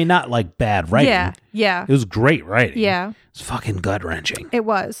 I mean, not like bad writing. Yeah. It was great writing. Yeah. It's fucking gut-wrenching. It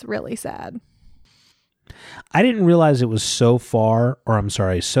was really sad. I didn't realize it was so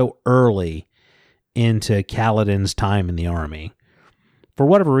early into Kaladin's time in the army. For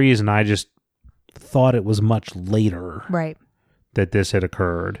whatever reason, I just thought it was much later that this had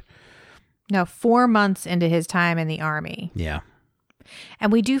occurred. No, 4 months into his time in the army. Yeah.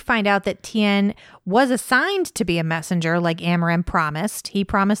 And we do find out that Tien was assigned to be a messenger like Amaram promised. He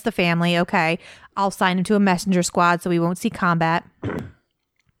promised the family, okay, I'll sign him to a messenger squad so we won't see combat.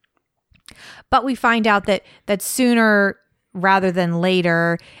 But we find out that sooner rather than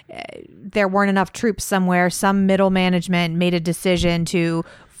later, there weren't enough troops somewhere. Some middle management made a decision to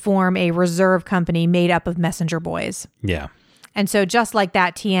form a reserve company made up of messenger boys. Yeah. And so just like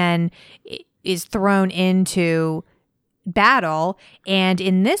that, Tien is thrown into battle, and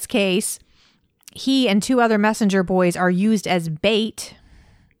in this case he and 2 other messenger boys are used as bait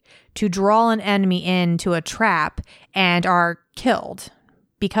to draw an enemy into a trap and are killed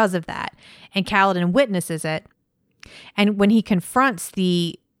because of that. And Kaladin witnesses it, and when he confronts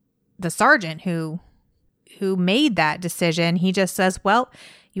the sergeant who made that decision, he just says, well,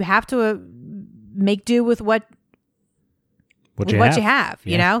 you have to make do with what what you have.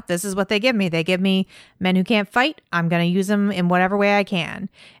 You know, this is what they give me. They give me men who can't fight. I'm going to use them in whatever way I can.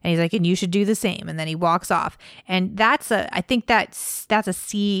 And he's like, and you should do the same. And then he walks off. And I think that's a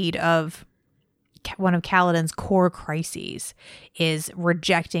seed of one of Kaladin's core crises, is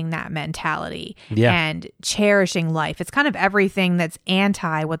rejecting that mentality and cherishing life. It's kind of everything that's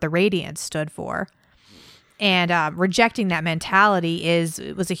anti what the Radiant stood for. And rejecting that mentality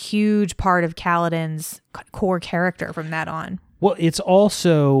was a huge part of Kaladin's core character from that on. Well, it's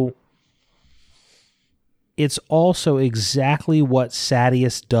also exactly what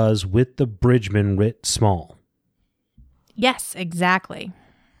Sadeas does with the Bridgemen writ small. Yes, exactly.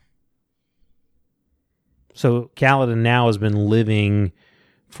 So Kaladin now has been living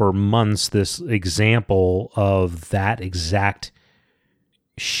for months this example of that exact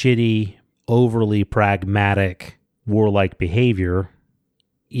shitty, overly pragmatic, warlike behavior,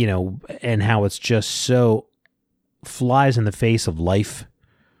 you know, and how it's just so flies in the face of life,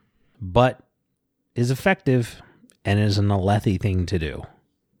 but is effective and is an Alethi thing to do.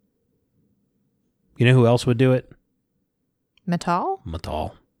 You know who else would do it? Matal?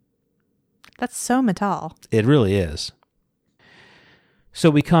 Matal. That's so Matal. It really is. So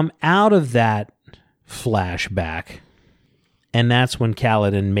we come out of that flashback, and that's when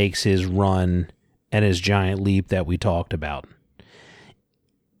Kaladin makes his run and his giant leap that we talked about.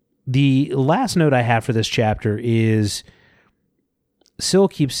 The last note I have for this chapter is Syl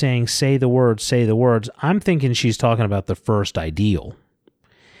keeps saying, say the words, say the words. I'm thinking she's talking about the first ideal.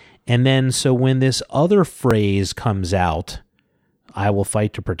 And then, so when this other phrase comes out, I will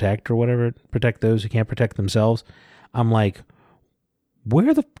fight to protect, or whatever, protect those who can't protect themselves, I'm like,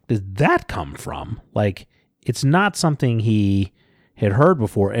 where the did that come from? Like, it's not something he had heard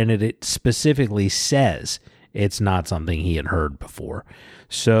before, and it specifically says it's not something he had heard before.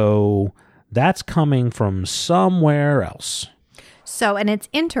 So that's coming from somewhere else. So, and it's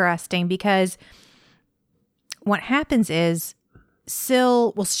interesting because what happens is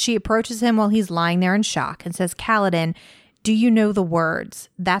Syl, she approaches him while he's lying there in shock and says, Kaladin, do you know the words?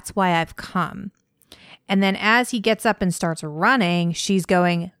 That's why I've come. And then as he gets up and starts running, she's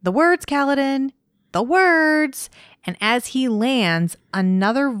going, the words, Kaladin, the words. And as he lands,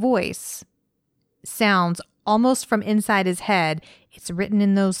 another voice sounds almost from inside his head. It's written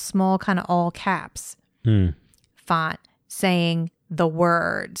in those small kind of all caps font saying the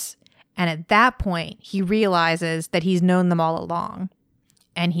words. And at that point, he realizes that he's known them all along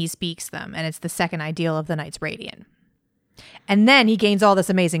and he speaks them. And it's the second ideal of the Knights Radiant. And then he gains all this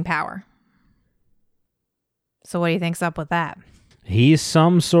amazing power. So what do you think's up with that? He's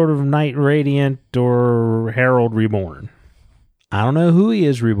some sort of Knight Radiant or Herald Reborn. I don't know who he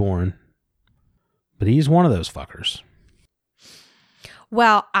is reborn, but he's one of those fuckers.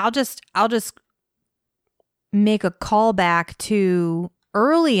 Well, I'll just make a callback to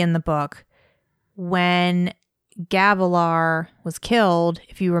early in the book when Gavilar was killed.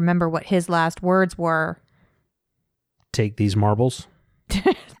 If you remember what his last words were. Take these marbles.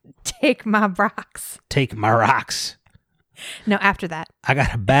 Take my rocks. Take my rocks. No, after that. I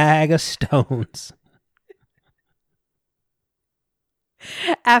got a bag of stones.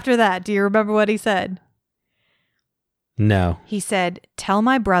 After that, do you remember what he said? No. He said, tell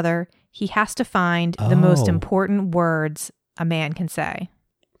my brother he has to find the most important words a man can say.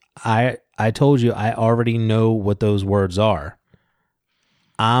 I told you I already know what those words are.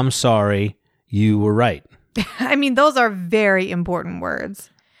 I'm sorry, you were right. I mean, those are very important words.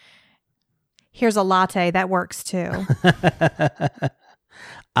 Here's a latte. That works too.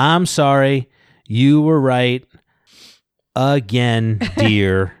 I'm sorry, you were right. Again,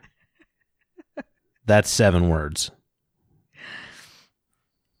 dear. That's 7 words.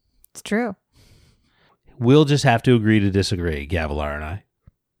 It's true. We'll just have to agree to disagree, Gavilar and I.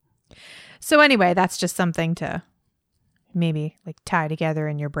 So anyway, that's just something to maybe like tie together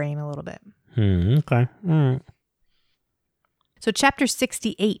in your brain a little bit. Okay. All right. So chapter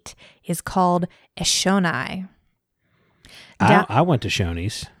 68 is called Eshonai. I went to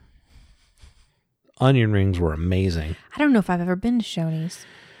Shoney's. Onion rings were amazing. I don't know if I've ever been to Shoney's.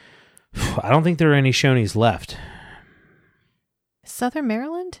 I don't think there are any Shoney's left. Southern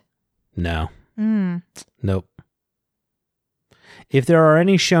Maryland? No. Nope. If there are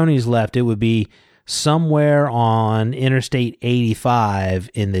any Shoney's left, it would be somewhere on Interstate 85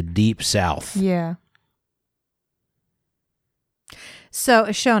 in the deep south. Yeah. So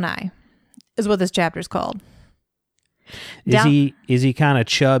Eshonai is what this chapter is called. Is he kind of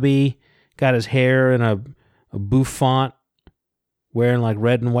chubby? Got his hair in a bouffant, wearing like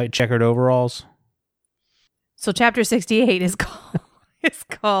red and white checkered overalls? So chapter 68 is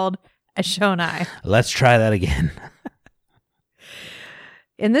called Eshonai. Let's try that again.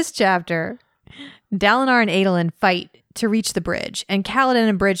 In this chapter, Dalinar and Adolin fight to reach the bridge, and Kaladin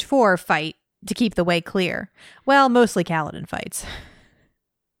and Bridge 4 fight to keep the way clear. Well, mostly Kaladin fights.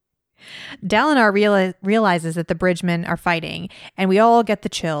 Dalinar realizes that the bridgemen are fighting, and we all get the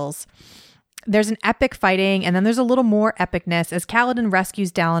chills. There's an epic fighting, and then there's a little more epicness as Kaladin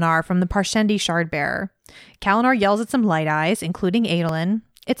rescues Dalinar from the Parshendi Shardbearer. Kaladin yells at some Light Eyes, including Adolin.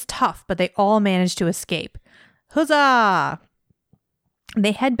 It's tough, but they all manage to escape. Huzzah!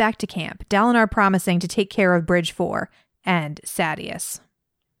 They head back to camp, Dalinar promising to take care of Bridge 4 and Sadeas.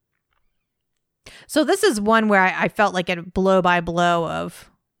 So this is one where I felt like a blow by blow of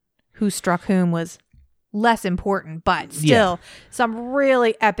who struck whom was less important, but still some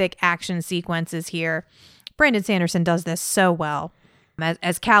really epic action sequences here. Brandon Sanderson does this so well.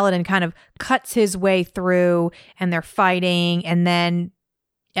 As Kaladin kind of cuts his way through and they're fighting, and then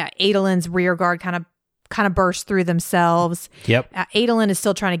Adolin's rear guard kind of bursts through themselves. Yep. Adolin is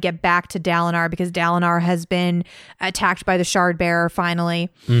still trying to get back to Dalinar because Dalinar has been attacked by the Shardbearer finally.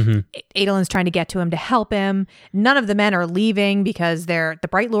 Mm-hmm. Adolin's trying to get to him to help him. None of the men are leaving because the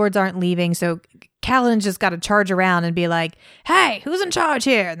Bright Lords aren't leaving, so Kaladin's just got to charge around and be like, hey, who's in charge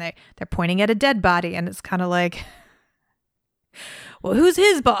here? And they're pointing at a dead body, and it's kind of like, well, who's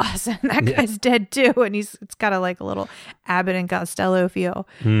his boss? And that guy's dead too. And it's got like a little Abbott and Costello feel.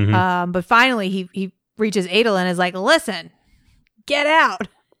 Mm-hmm. But finally he reaches Adolin and is like, listen, get out.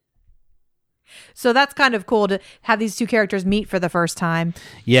 So that's kind of cool to have these two characters meet for the first time.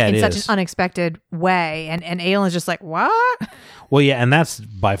 Yeah, in such an unexpected way. And Adolin's just like, what? Well, yeah, and that's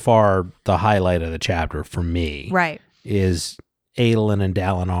by far the highlight of the chapter for me. Right. Is Adolin and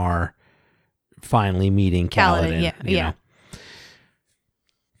Dalinar finally meeting Kaladin. Yeah.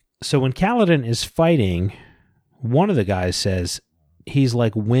 So when Kaladin is fighting, one of the guys says he's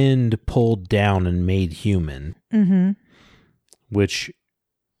like wind pulled down and made human. Mm-hmm. Which,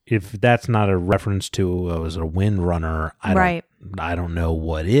 if that's not a reference to as a Windrunner, I don't know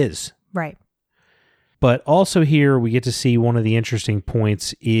what is. Right. But also here we get to see one of the interesting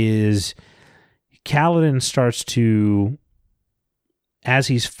points is Kaladin starts to, as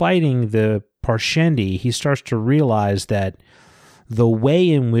he's fighting the Parshendi, he starts to realize that the way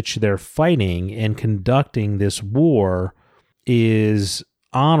in which they're fighting and conducting this war is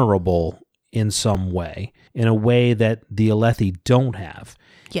honorable in some way, in a way that the Alethi don't have.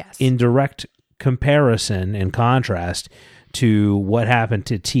 Yes. In direct comparison and contrast to what happened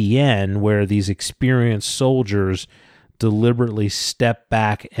to Tien, where these experienced soldiers deliberately step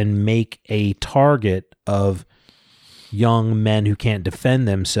back and make a target of young men who can't defend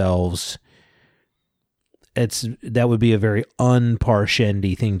themselves. That would be a very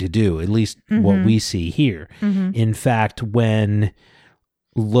un-Parshendi thing to do, at least what we see here. Mm-hmm. In fact, when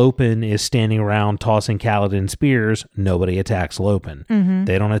Lopen is standing around tossing Kaladin spears, nobody attacks Lopen. Mm-hmm.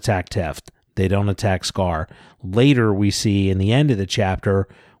 They don't attack Teft. They don't attack Scar. Later, we see in the end of the chapter,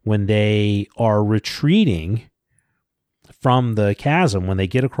 when they are retreating from the chasm, when they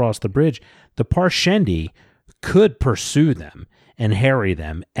get across the bridge, the Parshendi could pursue them and harry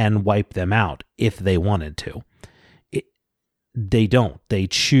them and wipe them out if they wanted to. They don't. They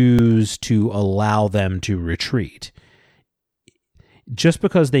choose to allow them to retreat. Just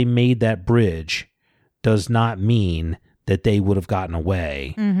because they made that bridge does not mean that they would have gotten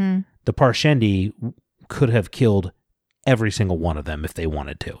away. Mm-hmm. The Parshendi could have killed every single one of them if they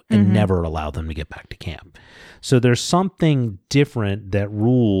wanted to, and never allowed them to get back to camp. So there's something different that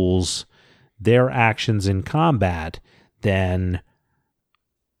rules their actions in combat than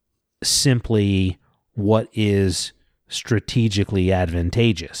simply what is strategically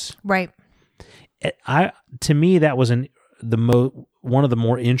advantageous. Right. To me, that was one of the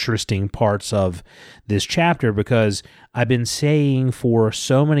more interesting parts of this chapter, because I've been saying for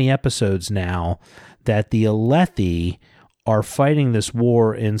so many episodes now that the Alethi are fighting this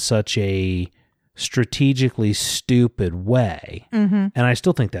war in such a strategically stupid way. Mm-hmm. And I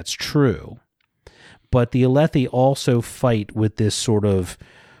still think that's true. But the Alethi also fight with this sort of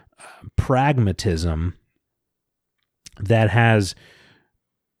pragmatism that has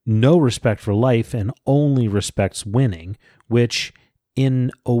no respect for life and only respects winning, which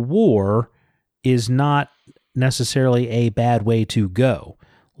in a war is not necessarily a bad way to go.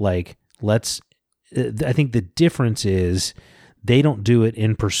 Like, I think the difference is they don't do it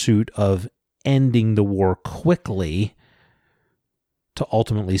in pursuit of ending the war quickly to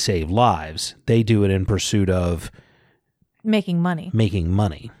ultimately save lives. They do it in pursuit of making money.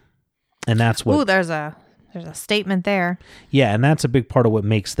 And that's what... Ooh, there's a statement there. Yeah, and that's a big part of what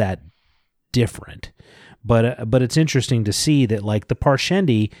makes that different. But it's interesting to see that, like, the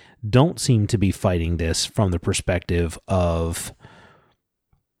Parshendi don't seem to be fighting this from the perspective of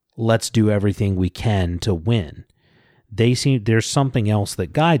let's do everything we can to win. There's something else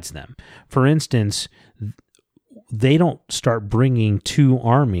that guides them. For instance, they don't start bringing 2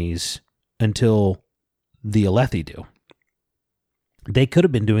 armies until the Alethi do. They could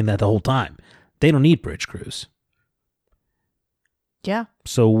have been doing that the whole time. They don't need bridge crews. Yeah.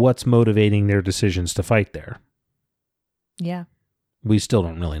 So what's motivating their decisions to fight there? Yeah. We still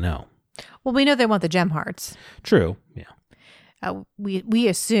don't really know. Well, we know they want the gem hearts. True. Yeah. We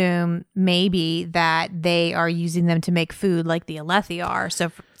assume maybe that they are using them to make food like the Alethi are.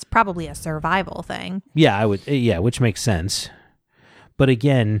 So it's probably a survival thing. Yeah, I would. Yeah, which makes sense. But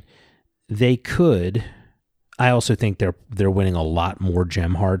again, they could. I also think they're winning a lot more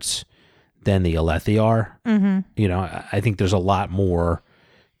gem hearts than the Alethi are. Mm-hmm. You know, I think there's a lot more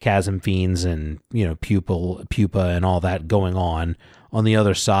chasm fiends and, you know, pupa and all that going on the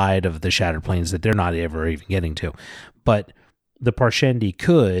other side of the Shattered Plains that they're not ever even getting to. But the Parshendi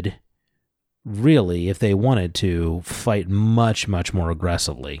could really, if they wanted to, fight much, much more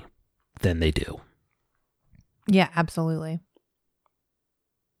aggressively than they do. Yeah, absolutely.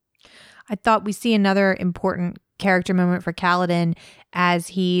 I thought we see another important character moment for Kaladin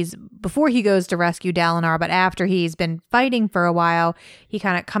as before he goes to rescue Dalinar, but after he's been fighting for a while, he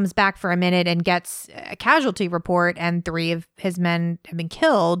kind of comes back for a minute and gets a casualty report, and 3 of his men have been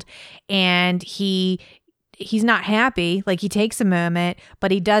killed, and he's not happy. Like, he takes a moment,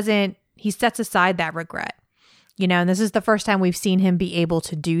 but he sets aside that regret. You know, and this is the first time we've seen him be able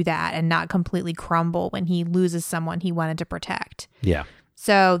to do that and not completely crumble when he loses someone he wanted to protect. Yeah.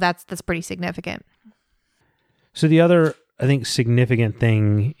 So that's pretty significant. So the other, I think, significant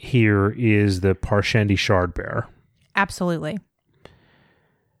thing here is the Parshendi Shardbearer. Absolutely.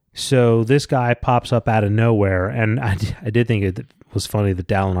 So this guy pops up out of nowhere, and I did think it was funny that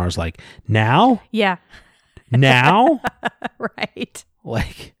Dalinar's like, now? Yeah. Now? Right.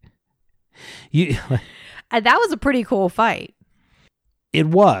 Like, you. And that was a pretty cool fight. It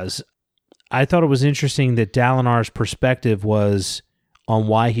was. I thought it was interesting that Dalinar's perspective was on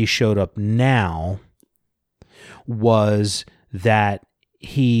why he showed up now was that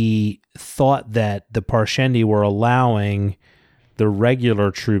he thought that the Parshendi were allowing the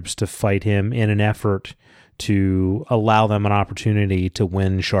regular troops to fight him in an effort to allow them an opportunity to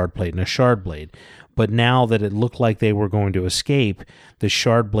win Shardplate and a Shardblade. But now that it looked like they were going to escape, the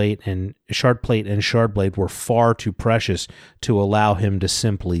Shardplate and Shardblade were far too precious to allow him to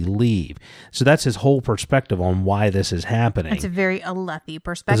simply leave. So that's his whole perspective on why this is happening. It's a very Alethi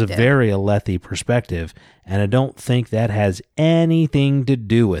perspective. It's a very Alethi perspective, and I don't think that has anything to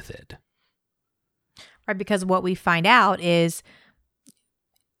do with it. Right, because what we find out is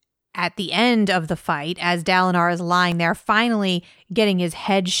at the end of the fight, as Dalinar is lying there, finally getting his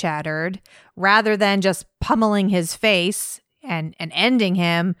head shattered, rather than just pummeling his face and ending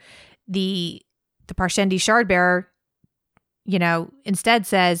him, the Parshendi Shardbearer, you know, instead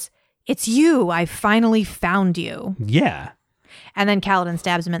says, "It's you. I finally found you." Yeah. And then Kaladin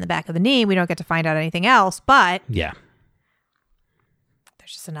stabs him in the back of the knee. We don't get to find out anything else, but yeah,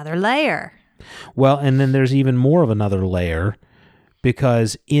 there's just another layer. Well, and then there's even more of another layer,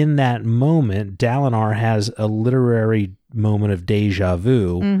 because in that moment, Dalinar has a literary moment of deja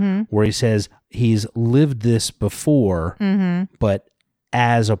vu where he says he's lived this before, but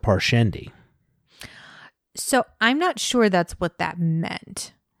as a Parshendi. So I'm not sure that's what that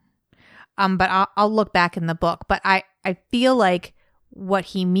meant. But I'll look back in the book. But I feel like what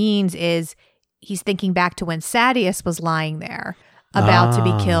he means is he's thinking back to when Sadeas was lying there about to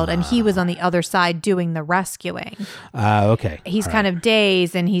be killed, and he was on the other side doing the rescuing. Okay. He's kind of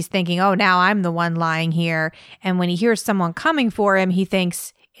dazed, and he's thinking, oh, now I'm the one lying here. And when he hears someone coming for him, he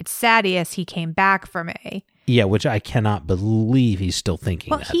thinks, it's Sadeas, he came back for me. Yeah, which I cannot believe he's still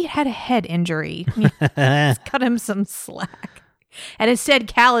thinking that. He had a head injury. I mean, let's cut him some slack. And instead,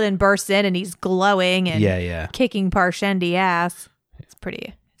 Kaladin bursts in, and he's glowing and kicking Parshendi ass. It's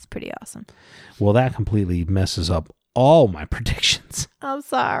pretty awesome. Well, that completely messes up all my predictions. I'm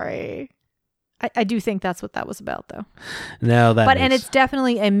sorry. I do think that's what that was about, though. No, and it's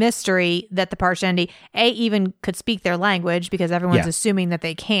definitely a mystery that the Parshendi even could speak their language, because everyone's assuming that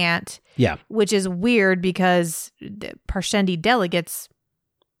they can't. Yeah, which is weird because the Parshendi delegates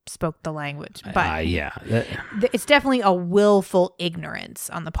spoke the language. But it's definitely a willful ignorance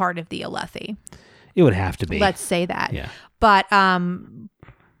on the part of the Alethi. It would have to be. Let's say that. Yeah. But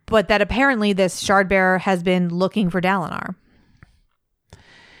that apparently this Shardbearer has been looking for Dalinar.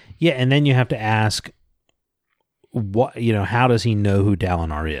 Yeah, and then you have to ask, how does he know who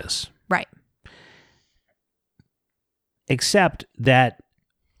Dalinar is? Right. Except that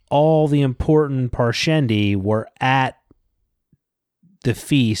all the important Parshendi were at the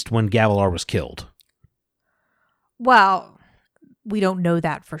feast when Gavilar was killed. Well, we don't know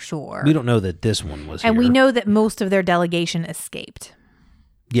that for sure. We don't know that this one was and here. we know that most of their delegation escaped.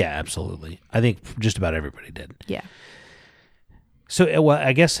 Yeah, absolutely. I think just about everybody did. Yeah. So, well,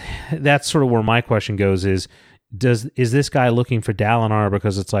 I guess that's sort of where my question goes is this guy looking for Dalinar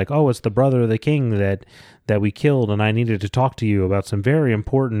because it's like, oh, it's the brother of the king that we killed, and I needed to talk to you about some very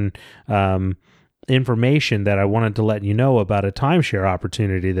important information that I wanted to let you know about a timeshare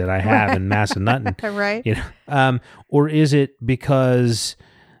opportunity that I have in Massanutten. Right. You know? Or is it because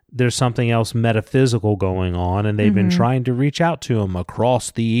there's something else metaphysical going on, and they've been trying to reach out to him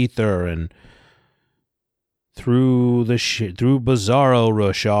across the ether and through Bizarro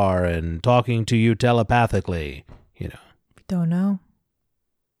Roshar and talking to you telepathically, you know. Don't know.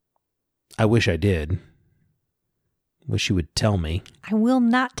 I wish I did. Wish you would tell me. I will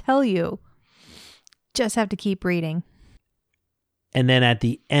not tell you. Just have to keep reading. And then at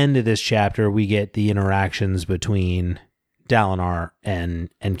the end of this chapter, we get the interactions between Dalinar and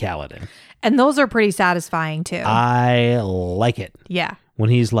Kaladin. And those are pretty satisfying too. I like it. Yeah. When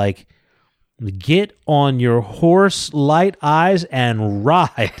he's like, get on your horse light eyes and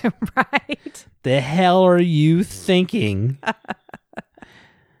ride. Right. The hell are you thinking?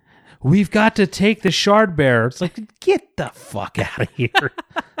 We've got to take the shard bearer. It's like, get the fuck out of here.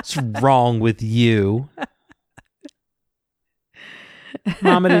 What's wrong with you?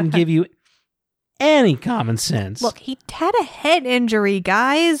 Mama didn't give you any common sense. Look, he had a head injury,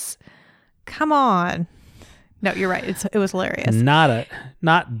 guys. Come on. No, you're right. It was hilarious.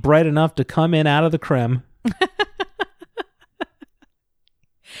 Not bright enough to come in out of the creme.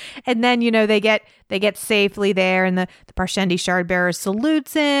 And then, they get safely there, and the Parshendi shard bearer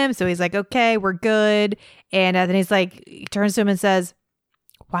salutes him. So he's like, okay, we're good. And then he's like, he turns to him and says,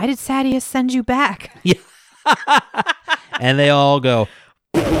 why did Sadeas send you back? Yeah. And they all go,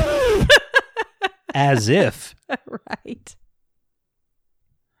 as if. Right.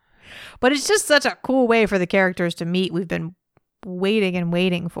 But it's just such a cool way for the characters to meet. We've been waiting and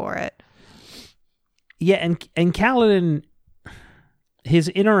waiting for it. Yeah, and Kaladin, his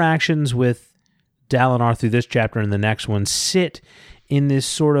interactions with Dalinar through this chapter and the next one sit in this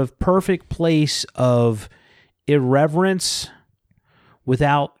sort of perfect place of irreverence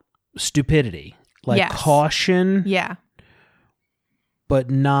without stupidity. Like yes. caution, yeah, but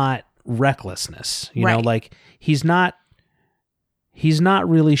not recklessness. You right. know, like he's not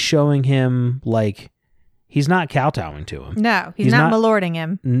really showing him, like, he's not kowtowing to him. No, he's not malording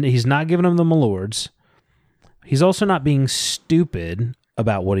him. He's not giving him the malords. He's also not being stupid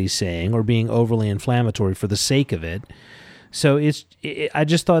about what he's saying or being overly inflammatory for the sake of it. So I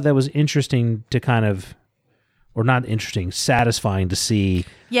just thought that was interesting to kind of, or not interesting, satisfying to see.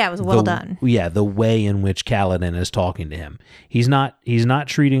 Yeah, it was well done. Yeah, the way in which Kaladin is talking to him. He's not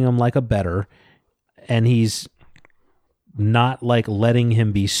treating him like a better, and he's not like letting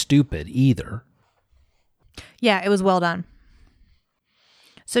him be stupid either. Yeah, it was well done.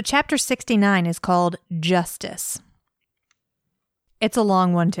 So chapter 69 is called Justice. It's a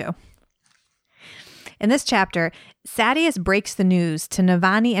long one too. In this chapter, Sadeas breaks the news to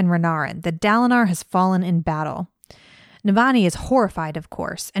Navani and Renarin that Dalinar has fallen in battle. Navani is horrified, of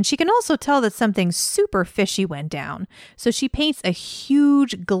course, and she can also tell that something super fishy went down, so she paints a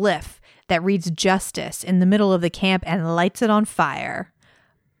huge glyph that reads Justice in the middle of the camp and lights it on fire.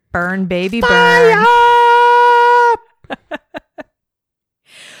 Burn, baby, burn.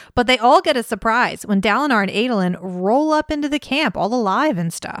 But they all get a surprise when Dalinar and Adolin roll up into the camp all alive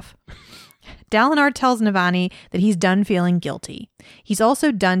and stuff. Dalinar tells Navani that he's done feeling guilty. He's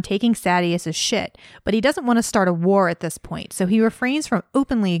also done taking Sadeas' shit, but he doesn't want to start a war at this point, so he refrains from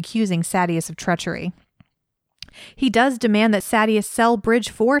openly accusing Sadeas of treachery. He does demand that Sadeas sell Bridge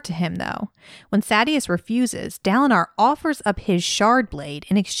 4 to him, though. When Sadeas refuses, Dalinar offers up his shard blade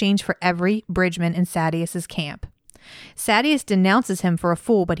in exchange for every bridgeman in Sadeas' camp. Sadeas denounces him for a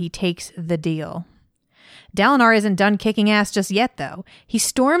fool, but he takes the deal. Dalinar isn't done kicking ass just yet, though. He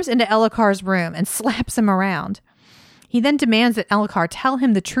storms into Elhokar's room and slaps him around. He then demands that Elhokar tell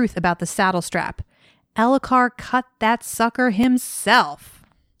him the truth about the saddle strap. Elhokar cut that sucker himself.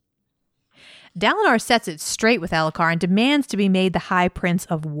 Dalinar sets it straight with Elhokar and demands to be made the High Prince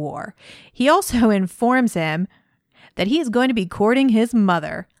of War. He also informs him that he is going to be courting his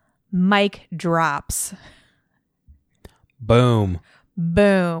mother. Mic drops. Boom.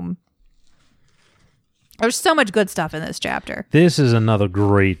 Boom. There's so much good stuff in this chapter. This is another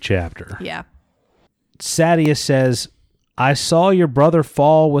great chapter. Yeah. Sadeas says, I saw your brother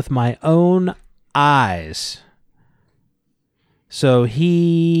fall with my own eyes. So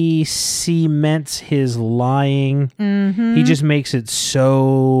he cements his lying. Mm-hmm. He just makes it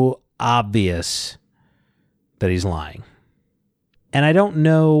so obvious that he's lying. And I don't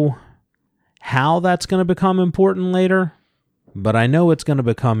know how that's going to become important later, but I know it's going to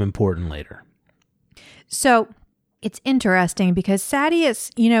become important later. So it's interesting because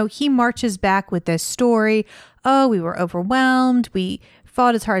Sadeas, he marches back with this story. Oh, we were overwhelmed. We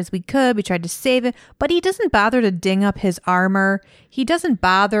fought as hard as we could. We tried to save it, but he doesn't bother to ding up his armor. He doesn't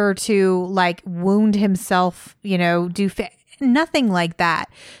bother to wound himself, nothing like that.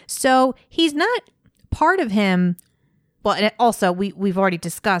 So he's not part of him. Well, and also we've already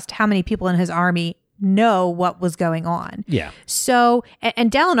discussed how many people in his army know what was going on. Yeah. So, and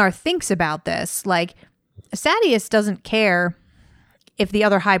Dalinar thinks about this, Sadeas doesn't care if the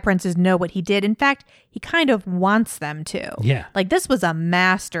other high princes know what he did. In fact, he kind of wants them to. Yeah. This was a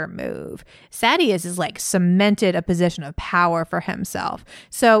master move. Sadeas is cemented a position of power for himself.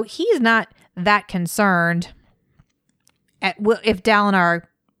 So he's not that concerned. If Dalinar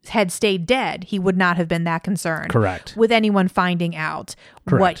had stayed dead, he would not have been that concerned. Correct. With anyone finding out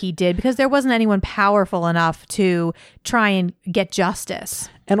Correct. what he did, because there wasn't anyone powerful enough to try and get justice.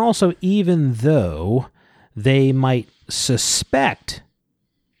 And also, even though they might suspect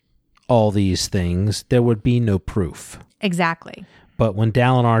all these things, there would be no proof. Exactly. But when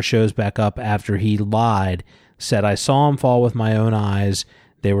Dalinar shows back up after he lied, said, I saw him fall with my own eyes,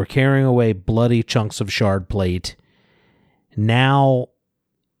 they were carrying away bloody chunks of shard plate. Now,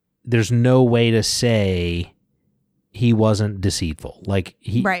 there's no way to say he wasn't deceitful.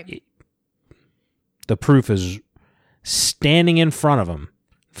 Right. The proof is standing in front of him,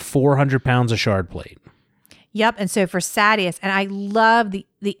 400 pounds of shard plate. Yep. And so for Sadeas, and I love the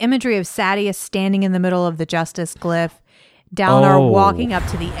imagery of Sadeas standing in the middle of the justice glyph, Dalinar walking up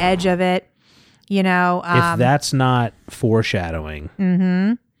to the edge of it, If that's not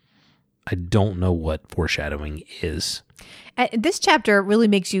foreshadowing, I don't know what foreshadowing is. This chapter really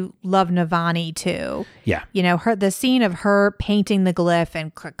makes you love Navani too. Yeah. The scene of her painting the glyph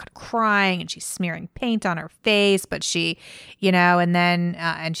and crying, and she's smearing paint on her face, but she, and then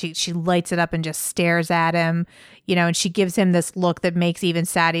and she lights it up and just stares at him, and she gives him this look that makes even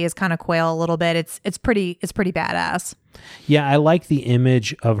Sadeas kind of quail a little bit. It's pretty badass. Yeah, I like the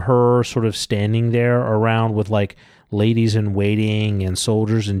image of her sort of standing there around with ladies in waiting and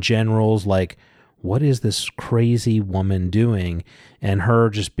soldiers and generals, what is this crazy woman doing? And her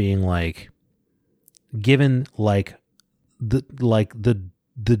just being given the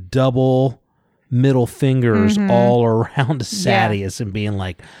double middle fingers all around Sadeas and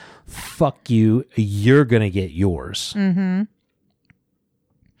being fuck you, you're going to get yours. Mm-hmm.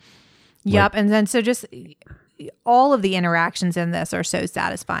 Yep. And then so just all of the interactions in this are so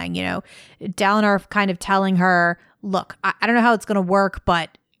satisfying. Dalinar kind of telling her, look, I don't know how it's going to work,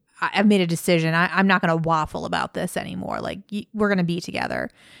 but I've made a decision. I'm not going to waffle about this anymore. We're going to be together,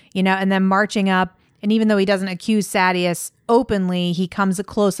 and then marching up. And even though he doesn't accuse Sadeas openly, he comes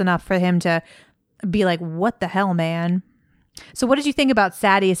close enough for him to be like, what the hell, man? So what did you think about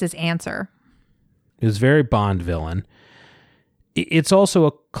Sadeas' answer? It was very Bond villain. It's also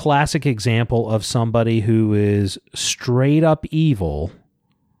a classic example of somebody who is straight up evil,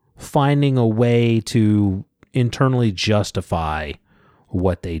 finding a way to internally justify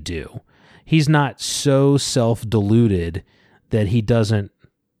what they do. He's not so self-deluded that he doesn't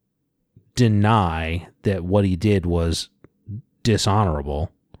deny that what he did was dishonorable,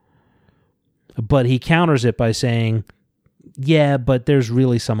 but he counters it by saying, yeah, but there's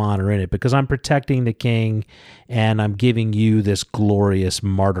really some honor in it because I'm protecting the king and I'm giving you this glorious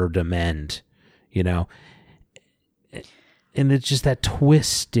martyrdom end, And it's just that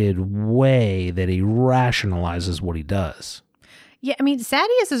twisted way that he rationalizes what he does. Yeah, I mean,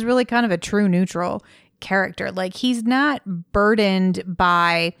 Sadeas is really kind of a true neutral character. He's not burdened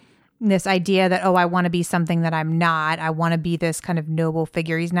by this idea that, I want to be something that I'm not. I want to be this kind of noble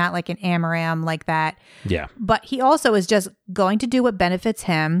figure. He's not like an Amaram like that. Yeah. But he also is just going to do what benefits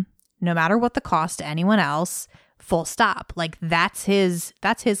him, no matter what the cost to anyone else, full stop. That's his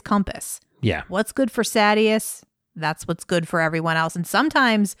compass. Yeah. What's good for Sadeas, that's what's good for everyone else. And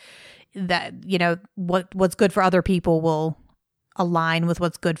sometimes that, what's good for other people will align with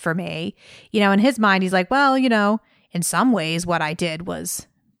what's good for me. In his mind, he's like, well, in some ways what I did was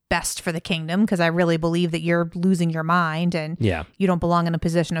best for the kingdom because I really believe that you're losing your mind and you don't belong in a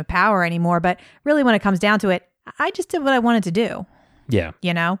position of power anymore. But really, when it comes down to it, I just did what I wanted to do. Yeah.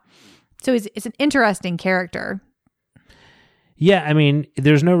 So it's an interesting character. Yeah. I mean,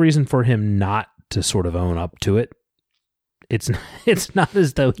 there's no reason for him not to sort of own up to it. It's not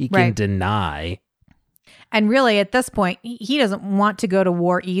as though he can deny. And really, at this point, he doesn't want to go to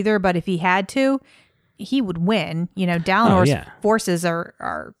war either, but if he had to, he would win. Dalinor's forces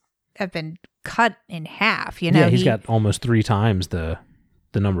have been cut in half. He's got almost 3 times the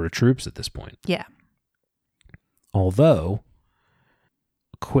number of troops at this point. Yeah. Although,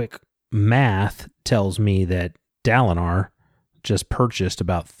 quick math tells me that Dalinar just purchased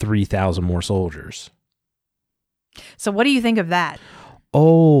about 3,000 more soldiers. So what do you think of that?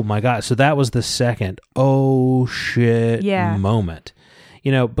 Oh my God. So that was the second oh shit moment.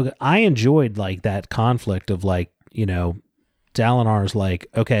 But I enjoyed like that conflict of like, Dalinar's like,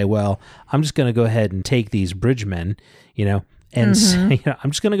 okay, well, I'm just going to go ahead and take these bridgemen, and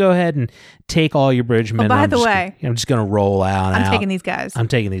I'm just going to go ahead and take all your bridgemen. Oh, by the way, I'm just going to roll out. I'm taking these guys. I'm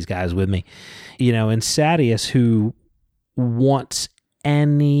taking these guys with me. And Sadeas, who wants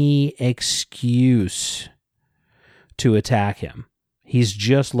any excuse to attack him. He's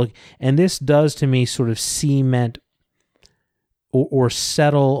just and this does to me sort of cement or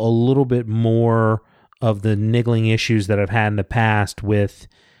settle a little bit more of the niggling issues that I've had in the past with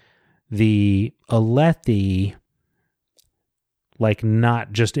the Alethi, like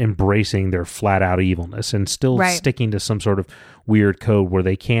not just embracing their flat out evilness and still sticking to some sort of weird code where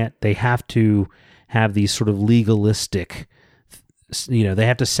they have to have these sort of legalistic, they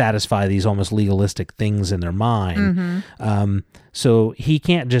have to satisfy these almost legalistic things in their mind. So he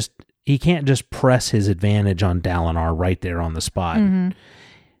can't just press his advantage on Dalinar right there on the spot.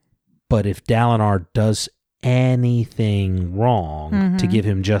 But if Dalinar does anything wrong to give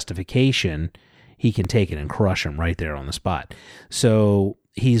him justification, he can take it and crush him right there on the spot. So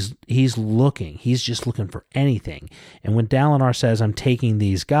he's just looking for anything. And when Dalinar says, I'm taking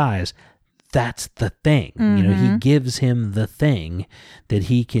these guys, that's the thing. He gives him the thing that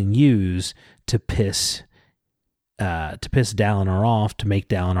he can use to piss Dalinar off, to make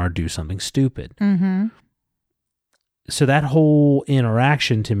Dalinar do something stupid. So that whole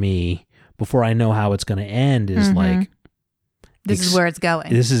interaction to me, before I know how it's going to end, is like, this is where it's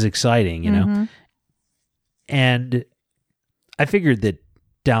going. This is exciting, know? And I figured that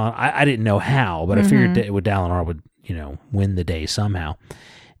I didn't know how, but I figured that Dalinar would, win the day somehow.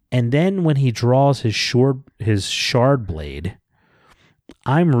 And then when he draws his shard blade,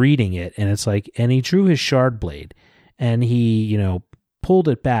 I'm reading it, and it's like, and he drew his shard blade, and he, pulled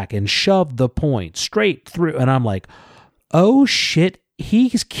it back and shoved the point straight through, and I'm like, oh shit, he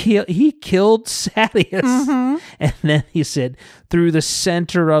killed Sadeas. And then he said, through the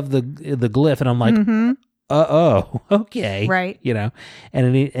center of the glyph, and I'm like, okay, right,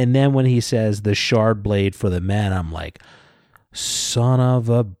 and then when he says the shard blade for the men, I'm like, son of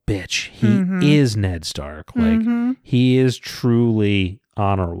a bitch, he is Ned Stark. Like, he is truly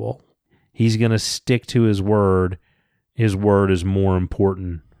honorable. He's going to stick to his word. His word is more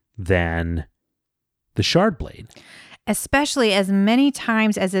important than the shard blade. Especially as many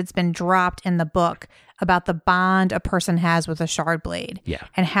times as it's been dropped in the book about the bond a person has with a shard blade. Yeah.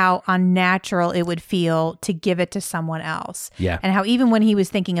 And how unnatural it would feel to give it to someone else. Yeah. And how even when he was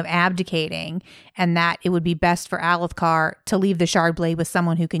thinking of abdicating and that it would be best for Alethkar to leave the shard blade with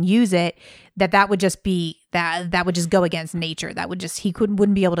someone who can use it, that would just be, that would just go against nature. That would just,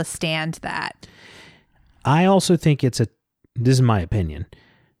 wouldn't be able to stand that. I also think this is my opinion,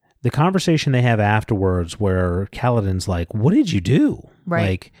 the conversation they have afterwards where Kaladin's like, what did you do? Right.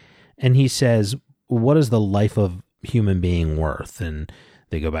 Like, and he says, what is the life of human being worth? And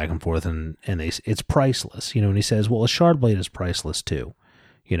they go back and forth and it's priceless, and he says, well, a shard blade is priceless too,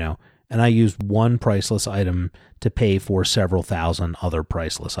 and I used one priceless item to pay for several thousand other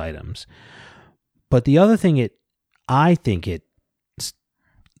priceless items. But the other thing I think it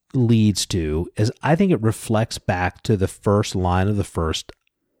leads to is I think it reflects back to the first line of the first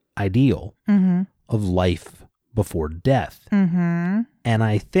ideal of life before death. And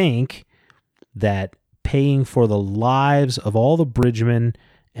I think that paying for the lives of all the bridgemen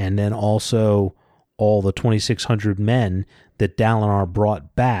and then also all the 2,600 men that Dalinar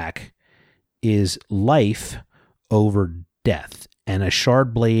brought back is life over death. And a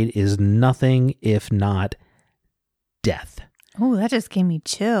shard blade is nothing if not death. Oh, that just gave me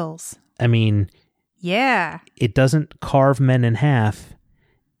chills. I mean, yeah. It doesn't carve men in half.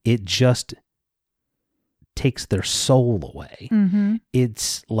 It just takes their soul away.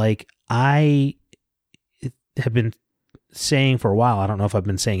 It's like I have been saying for a while, I don't know if I've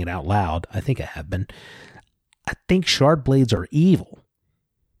been saying it out loud. I think I have been. I think shard blades are evil.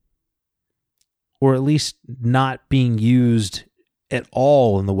 Or at least not being used at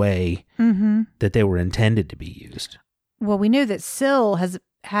all in the way that they were intended to be used. Well, we knew that Syl has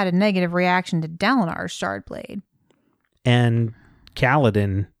had a negative reaction to Dalinar's shard blade. And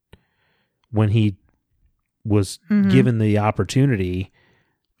Kaladin, when he was given the opportunity,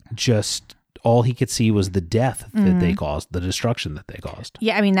 just all he could see was the death that they caused, the destruction that they caused.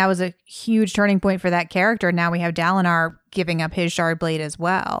 Yeah, I mean, that was a huge turning point for that character. Now we have Dalinar giving up his shard blade as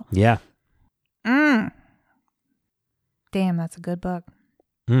well. Yeah. Damn, that's a good book.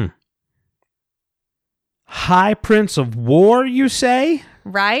 High Prince of War, you say?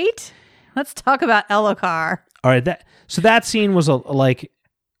 Right? Let's talk about Elhokar. All right, that scene was like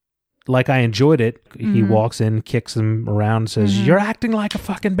I enjoyed it. He walks in, kicks him around, says, "You're acting like a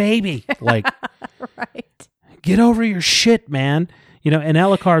fucking baby." Like, right. Get over your shit, man. You know, and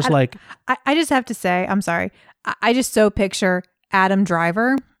Elhokar's like... I just have to say, I'm sorry. I just so picture Adam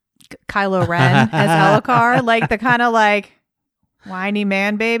Driver, Kylo Ren as Elhokar, like the kind of like whiny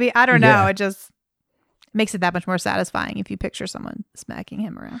man baby. I don't know. Yeah. It just makes it that much more satisfying if you picture someone smacking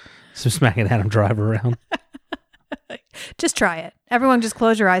him around. So smacking Adam Driver around. Just try it. Everyone just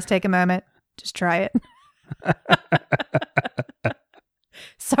close your eyes, take a moment. Just try it.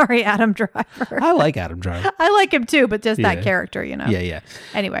 Sorry, Adam Driver. I like Adam Driver. I like him too, but just that character, you know. Yeah.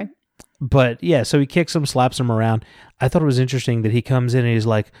 Anyway. But yeah, so he kicks him, slaps him around. I thought it was interesting that he comes in and he's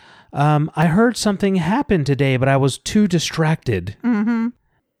like, I heard something happened today, but I was too distracted. Mm-hmm.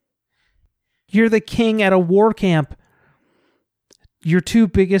 You're the king at a war camp. Your two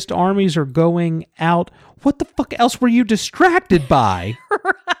biggest armies are going out. What the fuck else were you distracted by?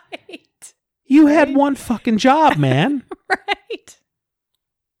 Right. You had one fucking job, man. Right.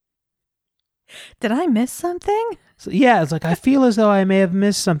 Did I miss something? So, yeah, it's like, I feel as though I may have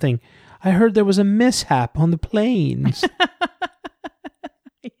missed something. I heard there was a mishap on the plains.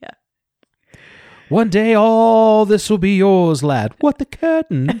 Yeah. One day all this will be yours, lad. What, the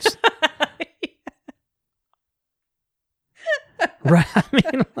curtains? Right, I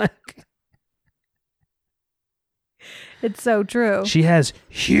mean, like... It's so true. She has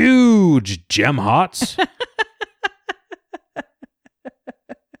huge gem hearts.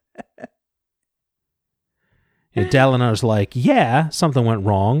 Dalinar's like, yeah, something went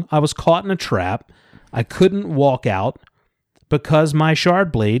wrong. I was caught in a trap. I couldn't walk out because my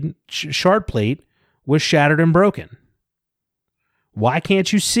shard plate was shattered and broken. Why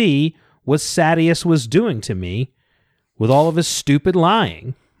can't you see what Sadeas was doing to me with all of his stupid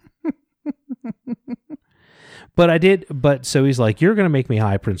lying? But so he's like, you're going to make me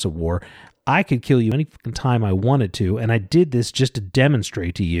High Prince of War. I could kill you any fucking time I wanted to, and I did this just to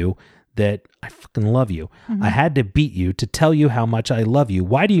demonstrate to you that I fucking love you. I had to beat you to tell you how much I love you.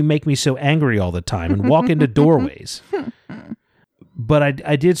 Why do you make me so angry all the time and walk into doorways? But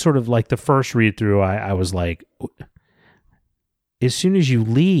I did sort of like the first read through, I was like, as soon as you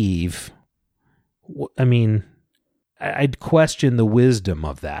leave, I mean, I'd question the wisdom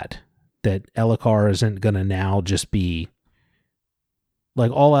of that Elhokar isn't going to now just be like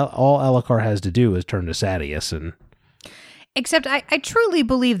all Elhokar has to do is turn to Sadeas and... Except I truly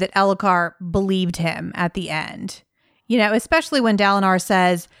believe that Elhokar believed him at the end. You know, especially when Dalinar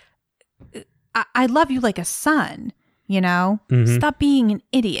says, I love you like a son, you know? Mm-hmm. Stop being an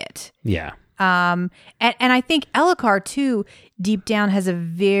idiot. Yeah. And I think Elhokar, too, deep down has a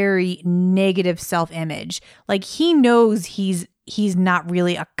very negative self-image. Like, he knows he's not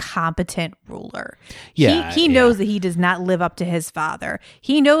really a competent ruler. Yeah. He knows that he does not live up to his father.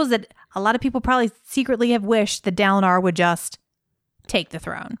 He knows that a lot of people probably secretly have wished that Dalinar would just take the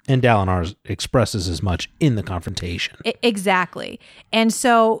throne. And Dalinar expresses as much in the confrontation. Exactly. And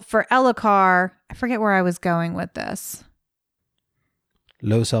so for Elhokar, I forget where I was going with this.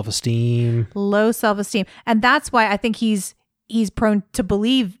 Low self-esteem. And that's why I think he's prone to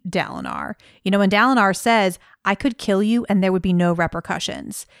believe Dalinar. You know, when Dalinar says, I could kill you and there would be no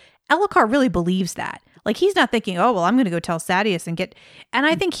repercussions. Elhokar really believes that. Like, he's not thinking, oh, well, I'm going to go tell Sadeas and get... And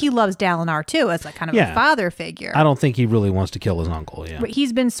I think he loves Dalinar, too, as a kind of a father figure. I don't think he really wants to kill his uncle, But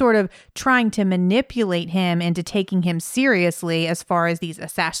he's been sort of trying to manipulate him into taking him seriously as far as these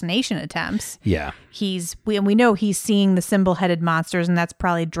assassination attempts. Yeah. We know he's seeing the symbol-headed monsters, and that's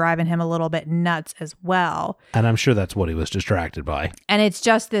probably driving him a little bit nuts as well. And I'm sure that's what he was distracted by. And it's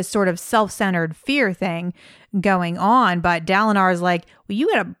just this sort of self-centered fear thing going on. But Dalinar is like, well, you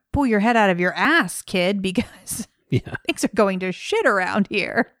got to pull your head out of your ass, kid, because things are going to shit around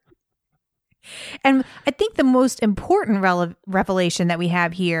here. And I think the most important revelation that we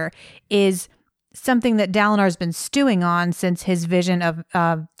have here is something that Dalinar's been stewing on since his vision of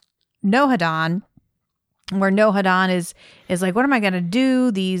Nohadon, where Nohadon is like, what am I going to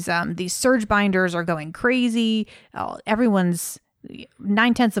do? These surge binders are going crazy. Everyone's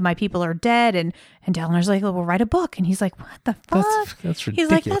 9/10 of my people are dead. And Dalinar's like, well, we'll write a book. And he's like, what the fuck? That's ridiculous.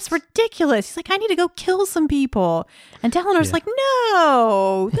 He's like, that's ridiculous. He's like, I need to go kill some people. And Dalinar's like,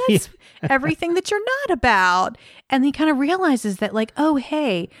 no, that's everything that you're not about. And he kind of realizes that like, oh,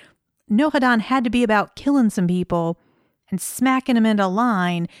 hey, Nohadon had to be about killing some people and smacking them into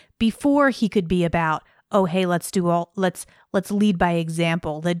line before he could be about, oh, hey, let's lead by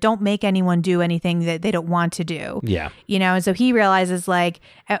example. That don't make anyone do anything that they don't want to do. Yeah. And so he realizes like,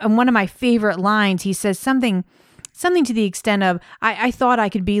 and one of my favorite lines, he says something to the extent of, I thought I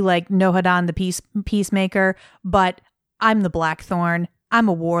could be like Nohadon the peacemaker, but I'm the Blackthorn. I'm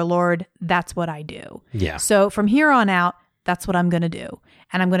a warlord. That's what I do. Yeah. So from here on out, that's what I'm going to do.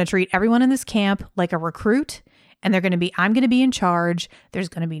 And I'm going to treat everyone in this camp like a recruit. And I'm going to be in charge. There's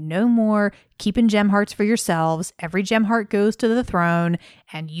going to be no more keeping gem hearts for yourselves. Every gem heart goes to the throne,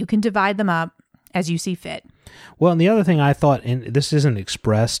 and you can divide them up as you see fit. Well, and the other thing I thought, and this isn't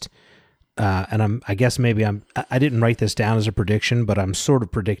expressed, and I guess maybe I didn't write this down as a prediction, but I'm sort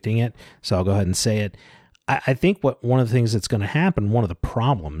of predicting it, so I'll go ahead and say it. I think one of the things that's going to happen, one of the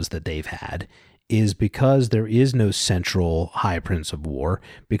problems that they've had, is because there is no central High Prince of War,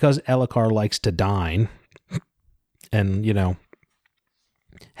 because Elhokar likes to dine and,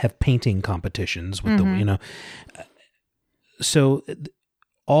 have painting competitions with so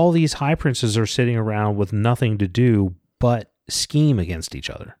all these high princes are sitting around with nothing to do but scheme against each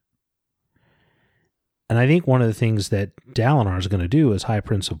other. And I think one of the things that Dalinar is going to do as High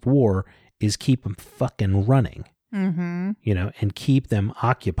Prince of War is keep them fucking running, and keep them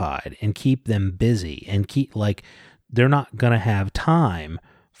occupied and keep them busy and they're not going to have time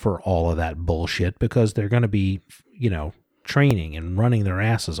for all of that bullshit because they're going to be, training and running their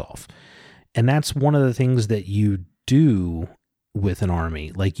asses off. And that's one of the things that you do with an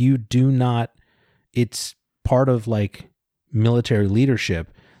army. Like it's part of like military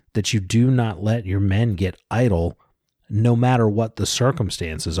leadership that you do not let your men get idle no matter what the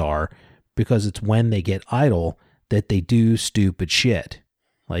circumstances are, because it's when they get idle that they do stupid shit.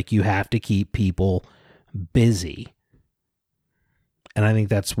 Like you have to keep people busy. And I think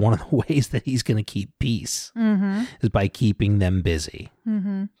that's one of the ways that he's going to keep peace is by keeping them busy.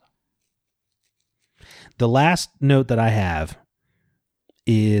 Mm-hmm. The last note that I have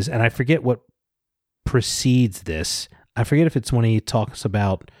is, and I forget what precedes this. I forget if it's when he talks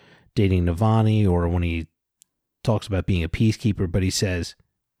about dating Navani or when he talks about being a peacekeeper, but he says,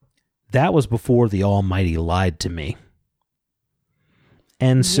 that was before the Almighty lied to me.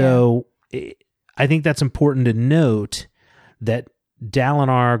 And so I think that's important to note that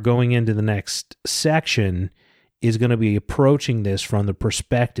Dalinar going into the next section is going to be approaching this from the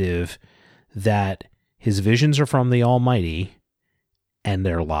perspective that his visions are from the Almighty and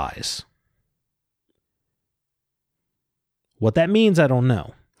they're lies. What that means, I don't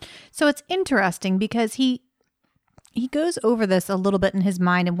know. So it's interesting because he goes over this a little bit in his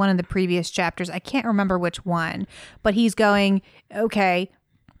mind in one of the previous chapters. I can't remember which one, but he's going, okay,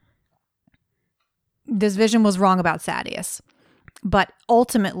 this vision was wrong about Sadeas. But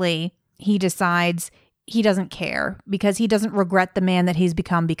ultimately, he decides he doesn't care because he doesn't regret the man that he's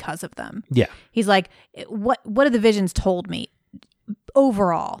become because of them. Yeah. He's like, what have the visions told me?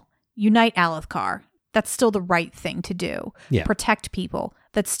 Overall, unite Alethkar. That's still the right thing to do. Yeah. Protect people.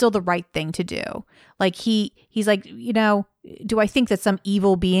 That's still the right thing to do. Like he's like, do I think that some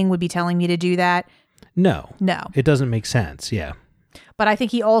evil being would be telling me to do that? No. No. It doesn't make sense. Yeah. But I think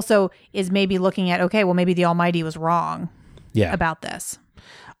he also is maybe looking at, okay, well, maybe the Almighty was wrong about this.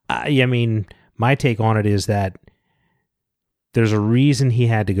 I mean, my take on it is that there's a reason he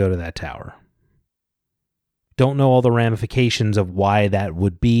had to go to that tower. Don't know all the ramifications of why that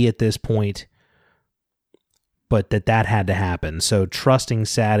would be at this point, but that had to happen. So trusting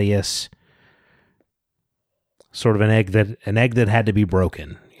Sadeas, sort of an egg that had to be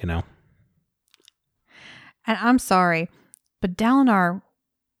broken, And I'm sorry, but Dalinar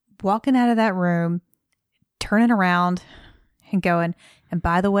walking out of that room, turning around and going, and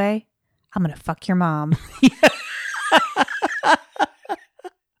by the way, I'm going to fuck your mom.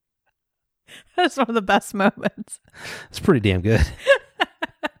 That's one of the best moments. It's pretty damn good.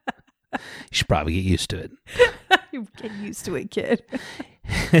 You should probably get used to it. You get used to it, kid.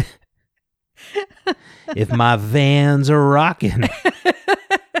 If my vans are rocking,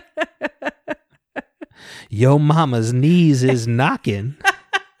 yo mama's knees is knocking.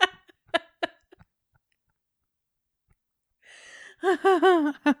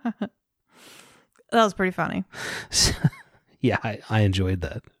 That was pretty funny. Yeah, I enjoyed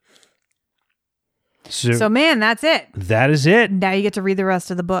that. So man, that's it. That is it. Now you get to read the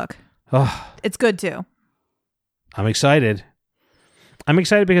rest of the book. Oh, it's good too. I'm excited. I'm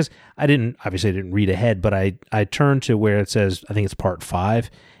excited because I didn't read ahead, but I turned to where it says, I think it's part 5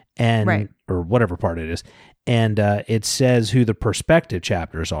 and or whatever part it is. And it says who the perspective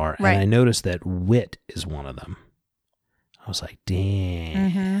chapters are. And I noticed that Wit is one of them. I was like,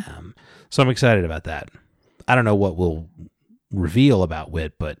 damn. Mm-hmm. So I'm excited about that. I don't know what we'll reveal about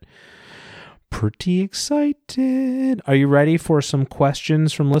Wit, but pretty excited. Are you ready for some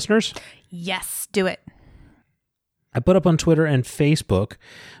questions from listeners? Yes, do it. I put up on Twitter and Facebook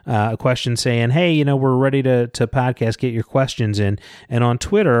a question saying, hey, we're ready to podcast, get your questions in. And on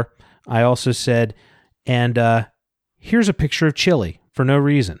Twitter, I also said, and here's a picture of chili for no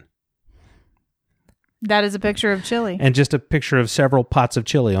reason. That is a picture of chili. And just a picture of several pots of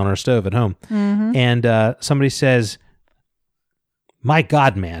chili on our stove at home. Mm-hmm. And somebody says, my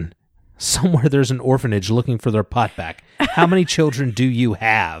God, man, somewhere there's an orphanage looking for their pot back. How many children do you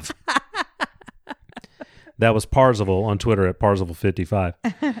have? That was Parzival on Twitter at Parzival55.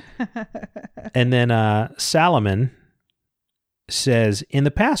 And then Salomon says, in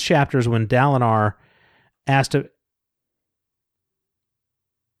the past chapters when Dalinar asked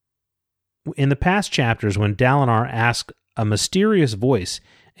a mysterious voice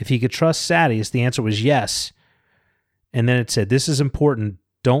if he could trust Sadeas, the answer was yes. And then it said, this is important.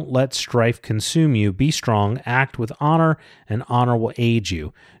 Don't let strife consume you. Be strong. Act with honor, and honor will aid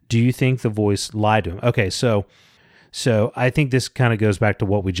you. Do you think the voice lied to him? Okay, so I think this kind of goes back to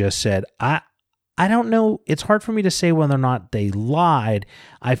what we just said. I don't know. It's hard for me to say whether or not they lied.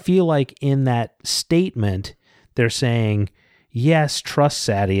 I feel like in that statement, they're saying, yes, trust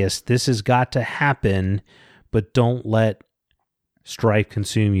Sadeas. This has got to happen, but don't let strife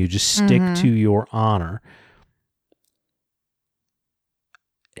consume you. Just stick to your honor.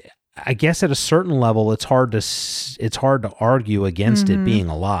 I guess at a certain level, it's hard to argue against it being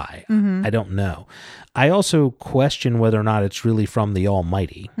a lie. I don't know. I also question whether or not it's really from the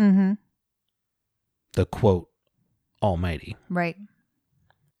Almighty. The quote, Almighty. Right.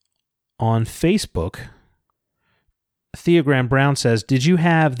 On Facebook, Theogram Brown says, did you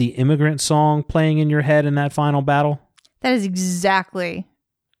have the Immigrant Song playing in your head in that final battle? That is exactly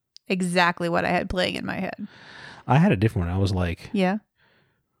what I had playing in my head. I had a different one. I was like, yeah.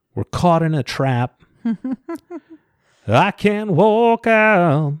 We're caught in a trap. I can't walk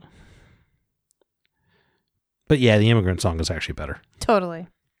out. But yeah, the Immigrant Song is actually better. Totally.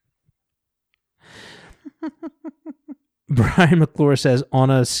 Brian McClure says, on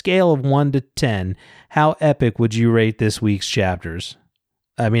a scale of 1 to 10, how epic would you rate this week's chapters?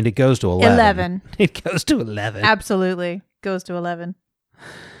 I mean, it goes to 11. 11. It goes to 11. Absolutely. Goes to 11.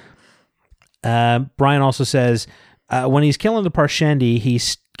 Brian also says, when he's killing the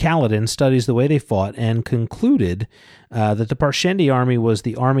Parshendi, Kaladin studies the way they fought and concluded that the Parshendi army was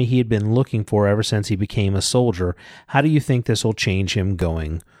the army he had been looking for ever since he became a soldier. How do you think this will change him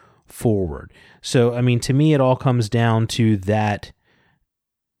going forward? So, I mean, to me, it all comes down to that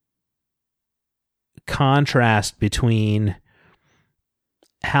contrast between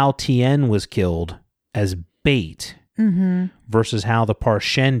how Tien was killed as bait versus how the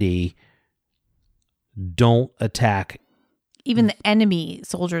Parshendi don't attack even the enemy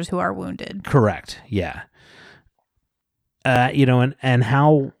soldiers who are wounded. Correct. Yeah. And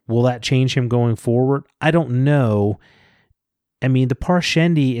how will that change him going forward? I don't know. I mean, the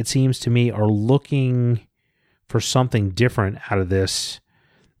Parshendi, it seems to me, are looking for something different out of this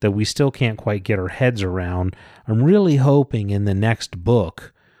that we still can't quite get our heads around. I'm really hoping in the next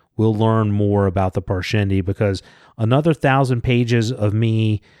book we'll learn more about the Parshendi, because another 1,000 pages of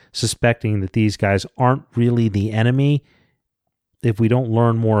me suspecting that these guys aren't really the enemy, if we don't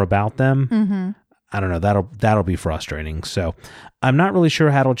learn more about them, I don't know, that'll be frustrating. So I'm not really sure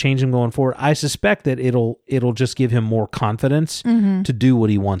how it'll change him going forward. I suspect that it'll just give him more confidence to do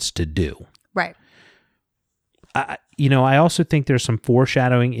what he wants to do. Right. I also think there's some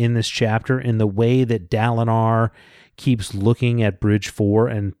foreshadowing in this chapter in the way that Dalinar keeps looking at Bridge 4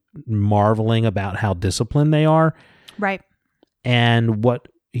 and marveling about how disciplined they are. Right. And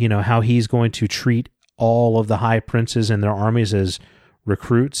how he's going to treat all of the high princes and their armies as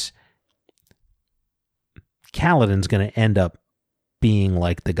recruits. Kaladin's going to end up being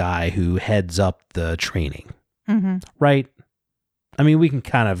like the guy who heads up the training. Right? I mean, we can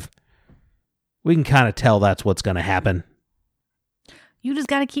kind of tell that's what's going to happen. You just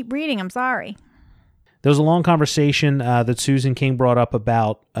got to keep reading. I'm sorry. There was a long conversation that Susan King brought up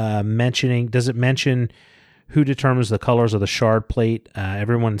about does it mention who determines the colors of the shard plate?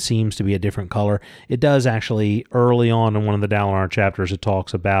 Everyone seems to be a different color. It does actually, early on in one of the Dalinar chapters, it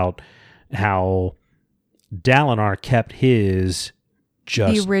talks about how Dalinar kept his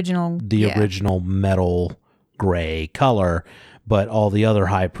just the original metal gray color, but all the other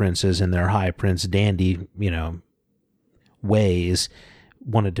high princes in their high prince dandy, ways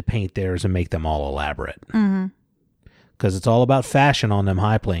wanted to paint theirs and make them all elaborate. Because it's all about fashion on them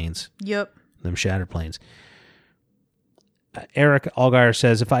high planes. Yep. Them shattered planes. Eric Allgaier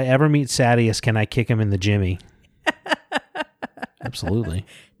says, if I ever meet Sadeas, can I kick him in the Jimmy? Absolutely.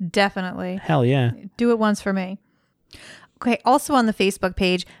 Definitely. Hell yeah. Do it once for me. Okay, also on the Facebook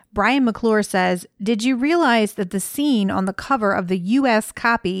page, Brian McClure says, did you realize that the scene on the cover of the U.S.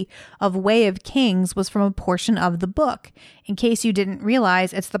 copy of Way of Kings was from a portion of the book? In case you didn't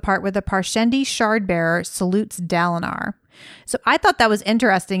realize, it's the part where the Parshendi Shardbearer salutes Dalinar. So I thought that was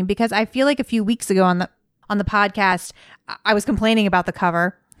interesting because I feel like a few weeks ago on the podcast, I was complaining about the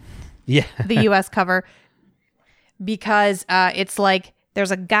cover. Yeah. The U.S. cover. Because it's like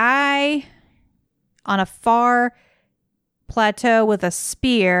there's a guy on a far plateau with a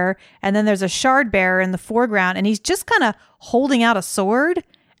spear, and then there's a shard bearer in the foreground, and he's just kind of holding out a sword.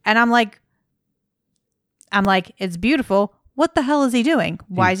 And I'm like, it's beautiful. What the hell is he doing?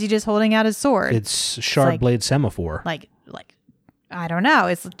 Why is he just holding out his sword? It's shard blade semaphore. Like I don't know.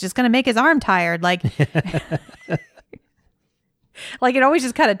 It's just gonna make his arm tired. Like like it always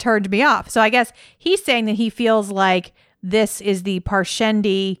just kind of turned me off. So I guess he's saying that he feels like this is the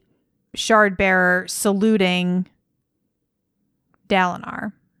Parshendi shard bearer saluting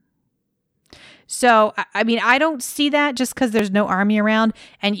Dalinar. So, I mean, I don't see that just because there's no army around.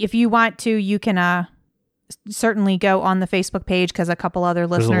 And if you want to, you can certainly go on the Facebook page because a couple other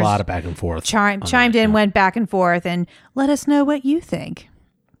listeners... There's a lot of back and forth. Chimed in, went back and forth, and let us know what you think.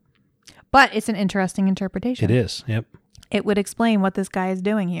 But it's an interesting interpretation. It is, yep. It would explain what this guy is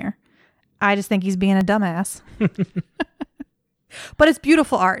doing here. I just think he's being a dumbass. But it's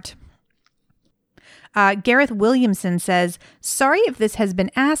beautiful art. Gareth Williamson says, sorry if this has been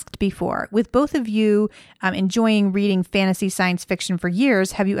asked before. With both of you enjoying reading fantasy science fiction for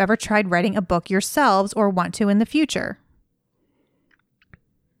years, have you ever tried writing a book yourselves or want to in the future?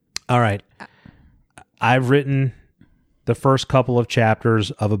 All right. I've written the first couple of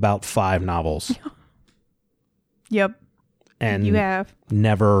chapters of about 5 novels. Yep. And you have.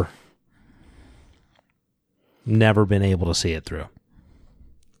 Never been able to see it through.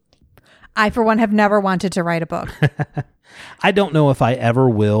 I, for one, have never wanted to write a book. I don't know if I ever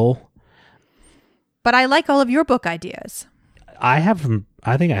will. But I like all of your book ideas. I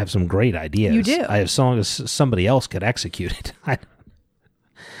think I have some great ideas. You do. As long as somebody else could execute it.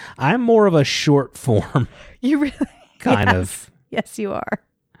 I'm more of a short form. You really kind of. Yes, you are.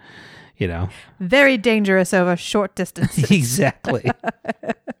 Very dangerous over short distances. Exactly.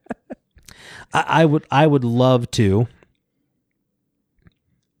 I would love to.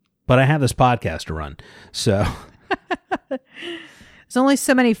 But I have this podcast to run, so... There's only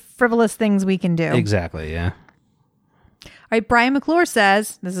so many frivolous things we can do. Exactly, yeah. All right, Brian McClure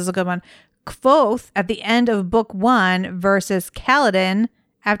says, this is a good one, Kvothe at the end of book 1 versus Kaladin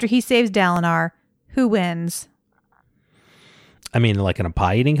after he saves Dalinar. Who wins? I mean, like in a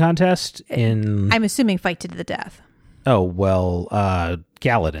pie eating contest? I'm assuming fight to the death. Oh, well,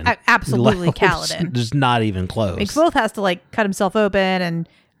 Kaladin. Absolutely Kaladin. Just not even close. Kvothe has to cut himself open and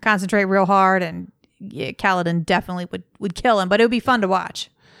concentrate real hard, and Kaladin definitely would kill him, but it would be fun to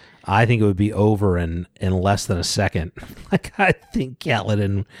watch. I think it would be over in less than a second. I think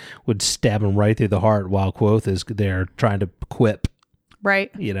Kaladin would stab him right through the heart while Kvothe is there trying to quip.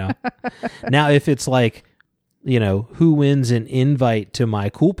 Right. Now, if it's who wins an invite to my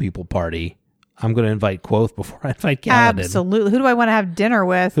cool people party, I'm going to invite Kvothe before I invite Kaladin. Absolutely. Who do I want to have dinner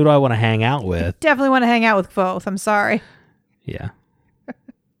with? Who do I want to hang out with? Definitely want to hang out with Kvothe. I'm sorry. Yeah.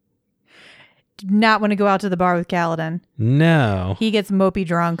 Do not want to go out to the bar with Kaladin. No. He gets mopey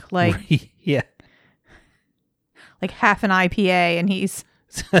drunk, yeah, like half an IPA, and he's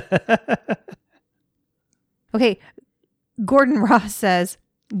okay. Gordon Ross says,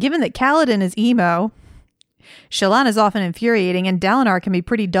 given that Kaladin is emo, Shallan is often infuriating, and Dalinar can be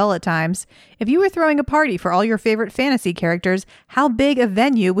pretty dull at times. If you were throwing a party for all your favorite fantasy characters, how big a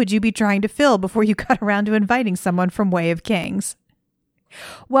venue would you be trying to fill before you got around to inviting someone from Way of Kings?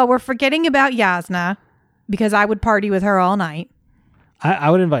 Well, we're forgetting about Jasnah, because I would party with her all night.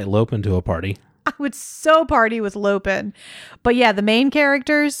 I would invite Lopen to a party. I would so party with Lopen. But yeah, the main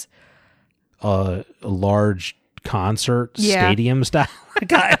characters. A large concert, stadium style.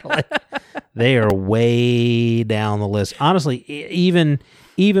 They are way down the list. Honestly, even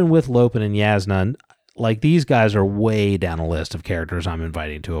with Lopen and Jasnah, these guys are way down the list of characters I'm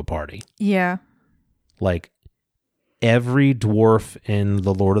inviting to a party. Yeah. Every dwarf in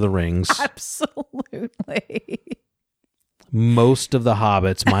The Lord of the Rings. Absolutely. Most of the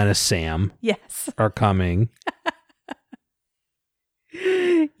hobbits, minus Sam, yes, are coming.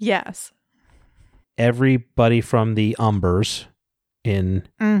 Yes. Everybody from the Umbers in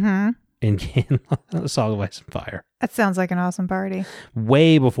Song of Ice and Fire. That sounds like an awesome party.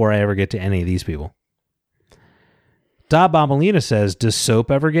 Way before I ever get to any of these people. Da Bombolina says, does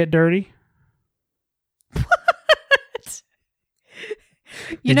soap ever get dirty?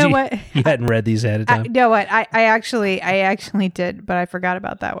 You know what? You hadn't read these ahead of time? You know what? I actually did, but I forgot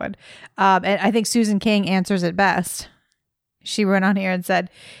about that one. And I think Susan King answers it best. She went on here and said,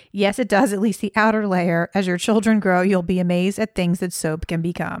 yes, it does, at least the outer layer. As your children grow, you'll be amazed at things that soap can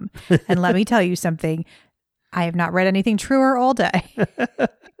become. And let me tell you something. I have not read anything truer all day.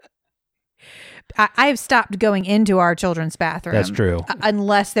 I have stopped going into our children's bathroom. That's true.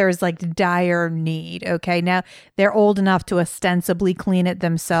 Unless there's like dire need. Okay. Now they're old enough to ostensibly clean it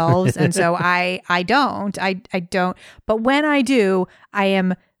themselves. And so I don't. But when I do, I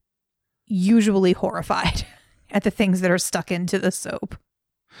am usually horrified at the things that are stuck into the soap.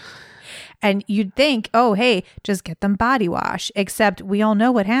 And you'd think, oh, hey, just get them body wash. Except we all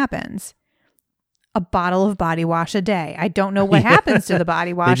know what happens. A bottle of body wash a day. I don't know what happens to the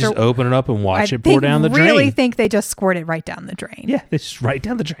body wash. They just open it up and watch it pour down the drain. I really think they just squirt it right down the drain. Yeah, they just right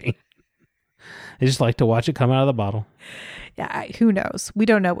down the drain. They just like to watch it come out of the bottle. Yeah, who knows? We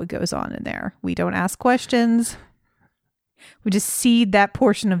don't know what goes on in there. We don't ask questions. We just cede that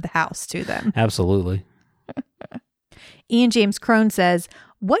portion of the house to them. Absolutely. Ian James Crone says,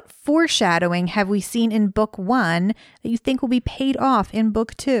 what foreshadowing have we seen in book 1 that you think will be paid off in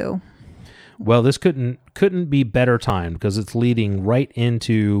book 2? Well, this couldn't be better timed because it's leading right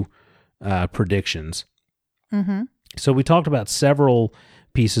into predictions. Mm-hmm. So we talked about several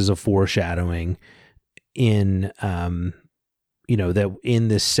pieces of foreshadowing in, that in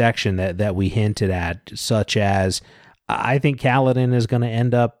this section that we hinted at, such as I think Kaladin is going to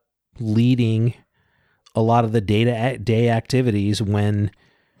end up leading a lot of the day activities when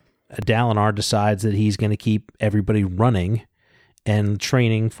Dalinar decides that he's going to keep everybody running and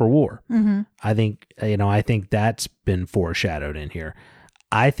training for war. Mm-hmm. I think that's been foreshadowed in here.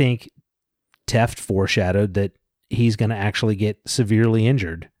 I think Teft foreshadowed that he's going to actually get severely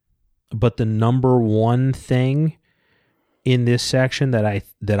injured. But the number one thing in this section that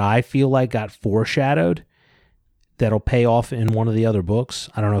I feel like got foreshadowed that'll pay off in one of the other books,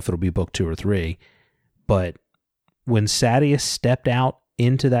 I don't know if it'll be book 2 or 3, but when Sadeas stepped out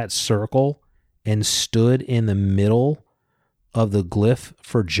into that circle and stood in the middle of the glyph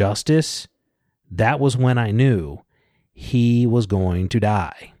for justice, that was when I knew he was going to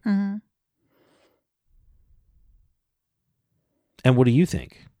die. Mm-hmm. And what do you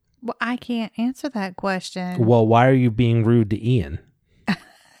think? Well, I can't answer that question. Well, why are you being rude to Ian?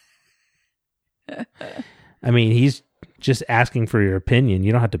 I mean, he's just asking for your opinion.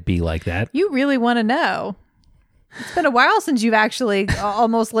 You don't have to be like that. You really want to know. It's been a while since you've actually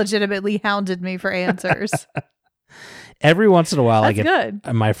almost legitimately hounded me for answers. Every once in a while,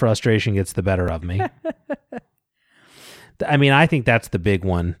 my frustration gets the better of me. I mean, I think that's the big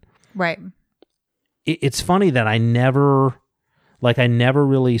one. Right. It's funny that I never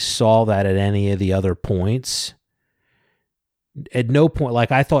really saw that at any of the other points. At no point,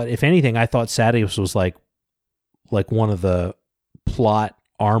 I thought, if anything, I thought Sadeas was like one of the plot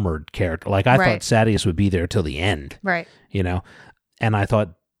armored character. I thought Sadeas would be there till the end. Right. And I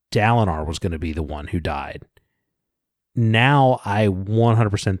thought Dalinar was going to be the one who died. Now I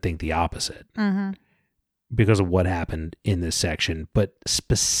 100% think the opposite. Mm-hmm. Because of what happened in this section, but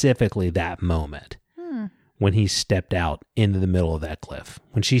specifically that moment when he stepped out into the middle of that cliff.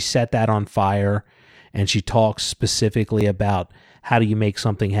 When she set that on fire and she talks specifically about how do you make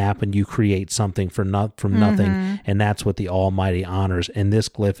something happen? You create something from nothing, and that's what the Almighty honors. And this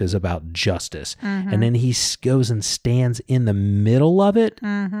glyph is about justice. Mm-hmm. And then he goes and stands in the middle of it.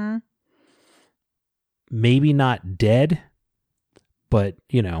 Mm-hmm. Maybe not dead, but,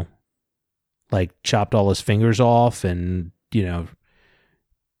 chopped all his fingers off and,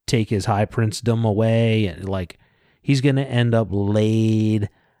 take his high princedom away. And he's going to end up laid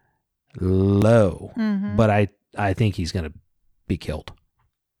low. Mm-hmm. But I think he's going to be killed.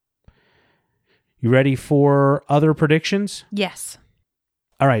 You ready for other predictions? Yes.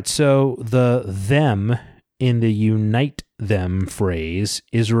 All right. So the them in the unite them phrase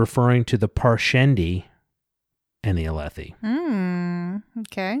is referring to the Parshendi and the Alethi.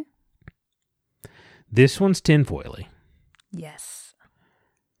 Okay. This one's tinfoily. Yes.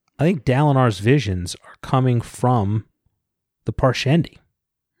 I think Dalinar's visions are coming from the Parshendi.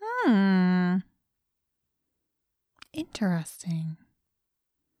 Interesting.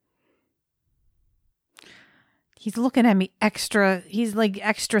 He's looking at me extra. He's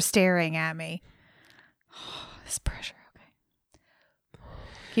extra staring at me. Oh, this pressure. Okay.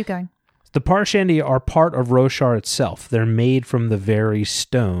 Keep going. The Parshendi are part of Roshar itself. They're made from the very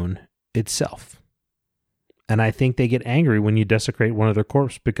stone itself. And I think they get angry when you desecrate one of their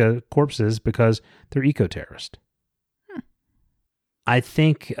corpses because they're eco-terrorist. I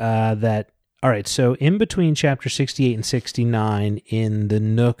think that... All right, so in between chapter 68 and 69 in the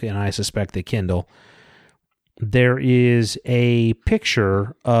Nook, and I suspect the Kindle, there is a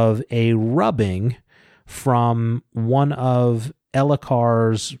picture of a rubbing from one of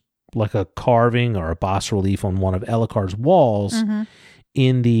Elhokar's, like a carving or a bas relief on one of Elhokar's walls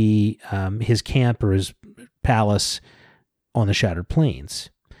in the his camp or his palace on the Shattered Plains.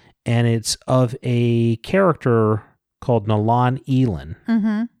 And it's of a character called Nalan Elan.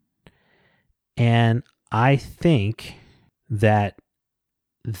 Mm-hmm. And I think that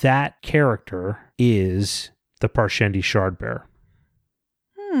that character is the Parshendi Shardbearer.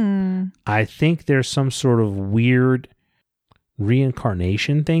 I think there's some sort of weird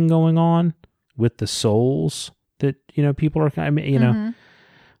reincarnation thing going on with the souls that, people are,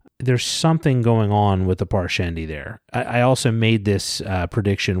 there's something going on with the Parshendi there. I also made this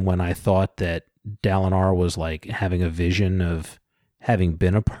prediction when I thought that Dalinar was like having a vision of having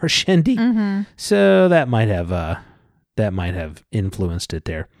been a Parshendi. So that might have influenced it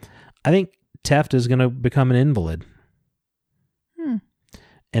there. I think Teft is going to become an invalid.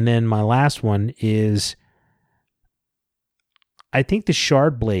 And then my last one is, I think the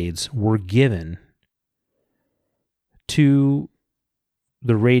shard blades were given to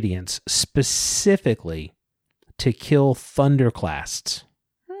the Radiants specifically to kill Thunderclasts.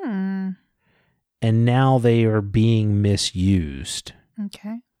 And now they are being misused.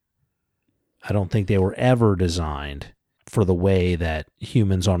 Okay. I don't think they were ever designed for the way that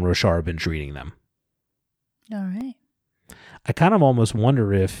humans on Roshar have been treating them. All right. I kind of almost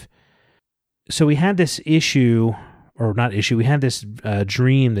wonder if... So we had this issue, or not issue, we had this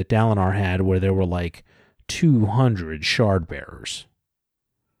dream that Dalinar had where there were like 200 shard bearers.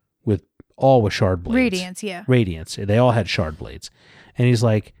 All with shard blades. Radiance, yeah. Radiance. They all had shard blades. And he's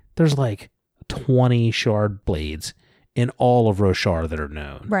like, there's like 20 shard blades in all of Roshar that are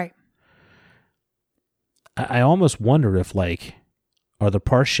known. Right. I almost wonder if, like, are the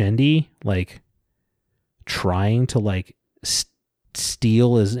Parshendi, like, trying to, like,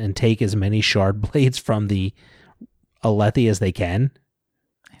 steal and take as many shard blades from the Alethi as they can?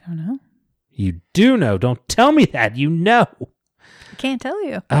 I don't know. You do know. Don't tell me that. You know. I can't tell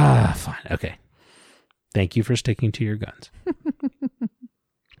you. Fine. Okay. Thank you for sticking to your guns.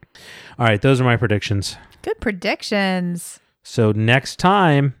 All right. Those are my predictions. Good predictions. So next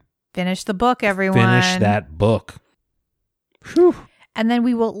time... Finish the book, everyone. Finish that book. Whew. And then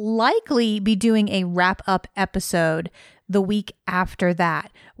we will likely be doing a wrap-up episode the week after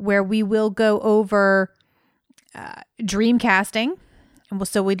that, where we will go over Dreamcasting. And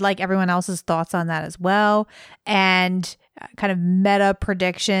so we'd like everyone else's thoughts on that as well. And kind of meta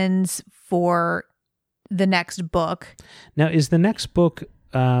predictions for the next book. Now, is the next book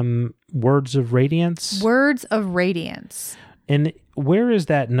Words of Radiance? Words of Radiance. And where is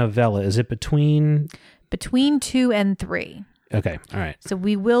that novella? Is it between 2 and 3? Okay, all right. So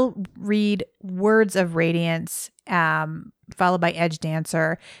we will read Words of Radiance, followed by Edge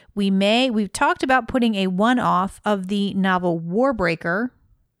Dancer. We've talked about putting a one-off of the novel Warbreaker.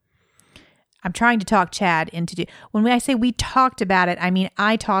 I'm trying to talk Chad into when I say we talked about it, I mean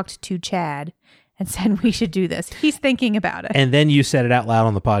I talked to Chad and said we should do this. He's thinking about it. And then you said it out loud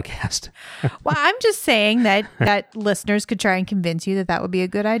on the podcast. Well, I'm just saying that listeners could try and convince you that would be a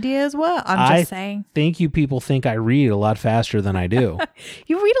good idea as well. I'm just saying. I think you people think I read a lot faster than I do.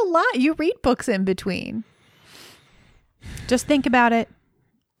 You read a lot. You read books in between. Just think about it.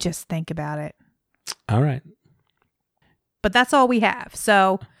 Just think about it. All right. But that's all we have.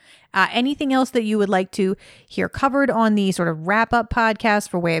 So anything else that you would like to hear covered on the sort of wrap-up podcast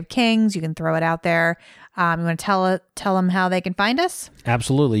for Way of Kings, you can throw it out there. You want to tell them how they can find us?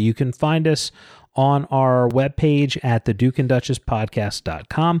 Absolutely. You can find us on our webpage at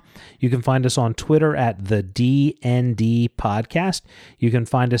thedukeandduchesspodcast.com. You can find us on Twitter at the DND Podcast. You can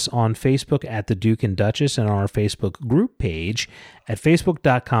find us on Facebook at The Duke and Duchess and our Facebook group page at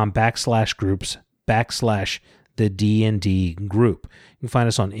facebook.com/groups/ the D&D group. You can find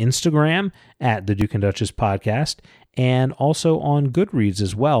us on Instagram at the Duke and Duchess Podcast and also on Goodreads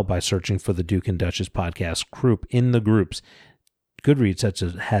as well by searching for the Duke and Duchess Podcast group in the groups.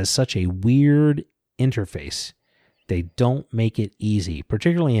 Goodreads has such a weird interface. They don't make it easy,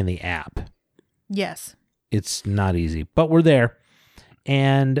 particularly in the app. Yes. It's not easy, but we're there.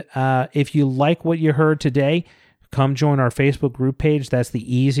 And if you like what you heard today, come join our Facebook group page. That's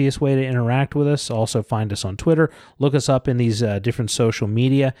the easiest way to interact with us. Also find us on Twitter. Look us up in these different social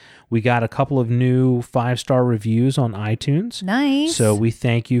media. We got a couple of new 5-star reviews on iTunes. Nice. So we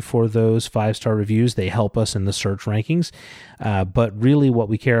thank you for those 5-star reviews. They help us in the search rankings. But really what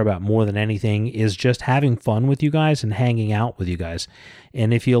we care about more than anything is just having fun with you guys and hanging out with you guys.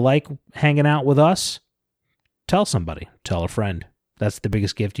 And if you like hanging out with us, tell somebody. Tell a friend. That's the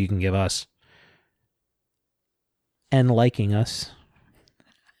biggest gift you can give us. And liking us.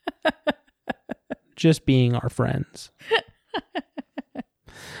 Just being our friends.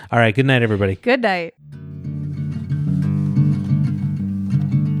 All right. Good night, everybody. Good night.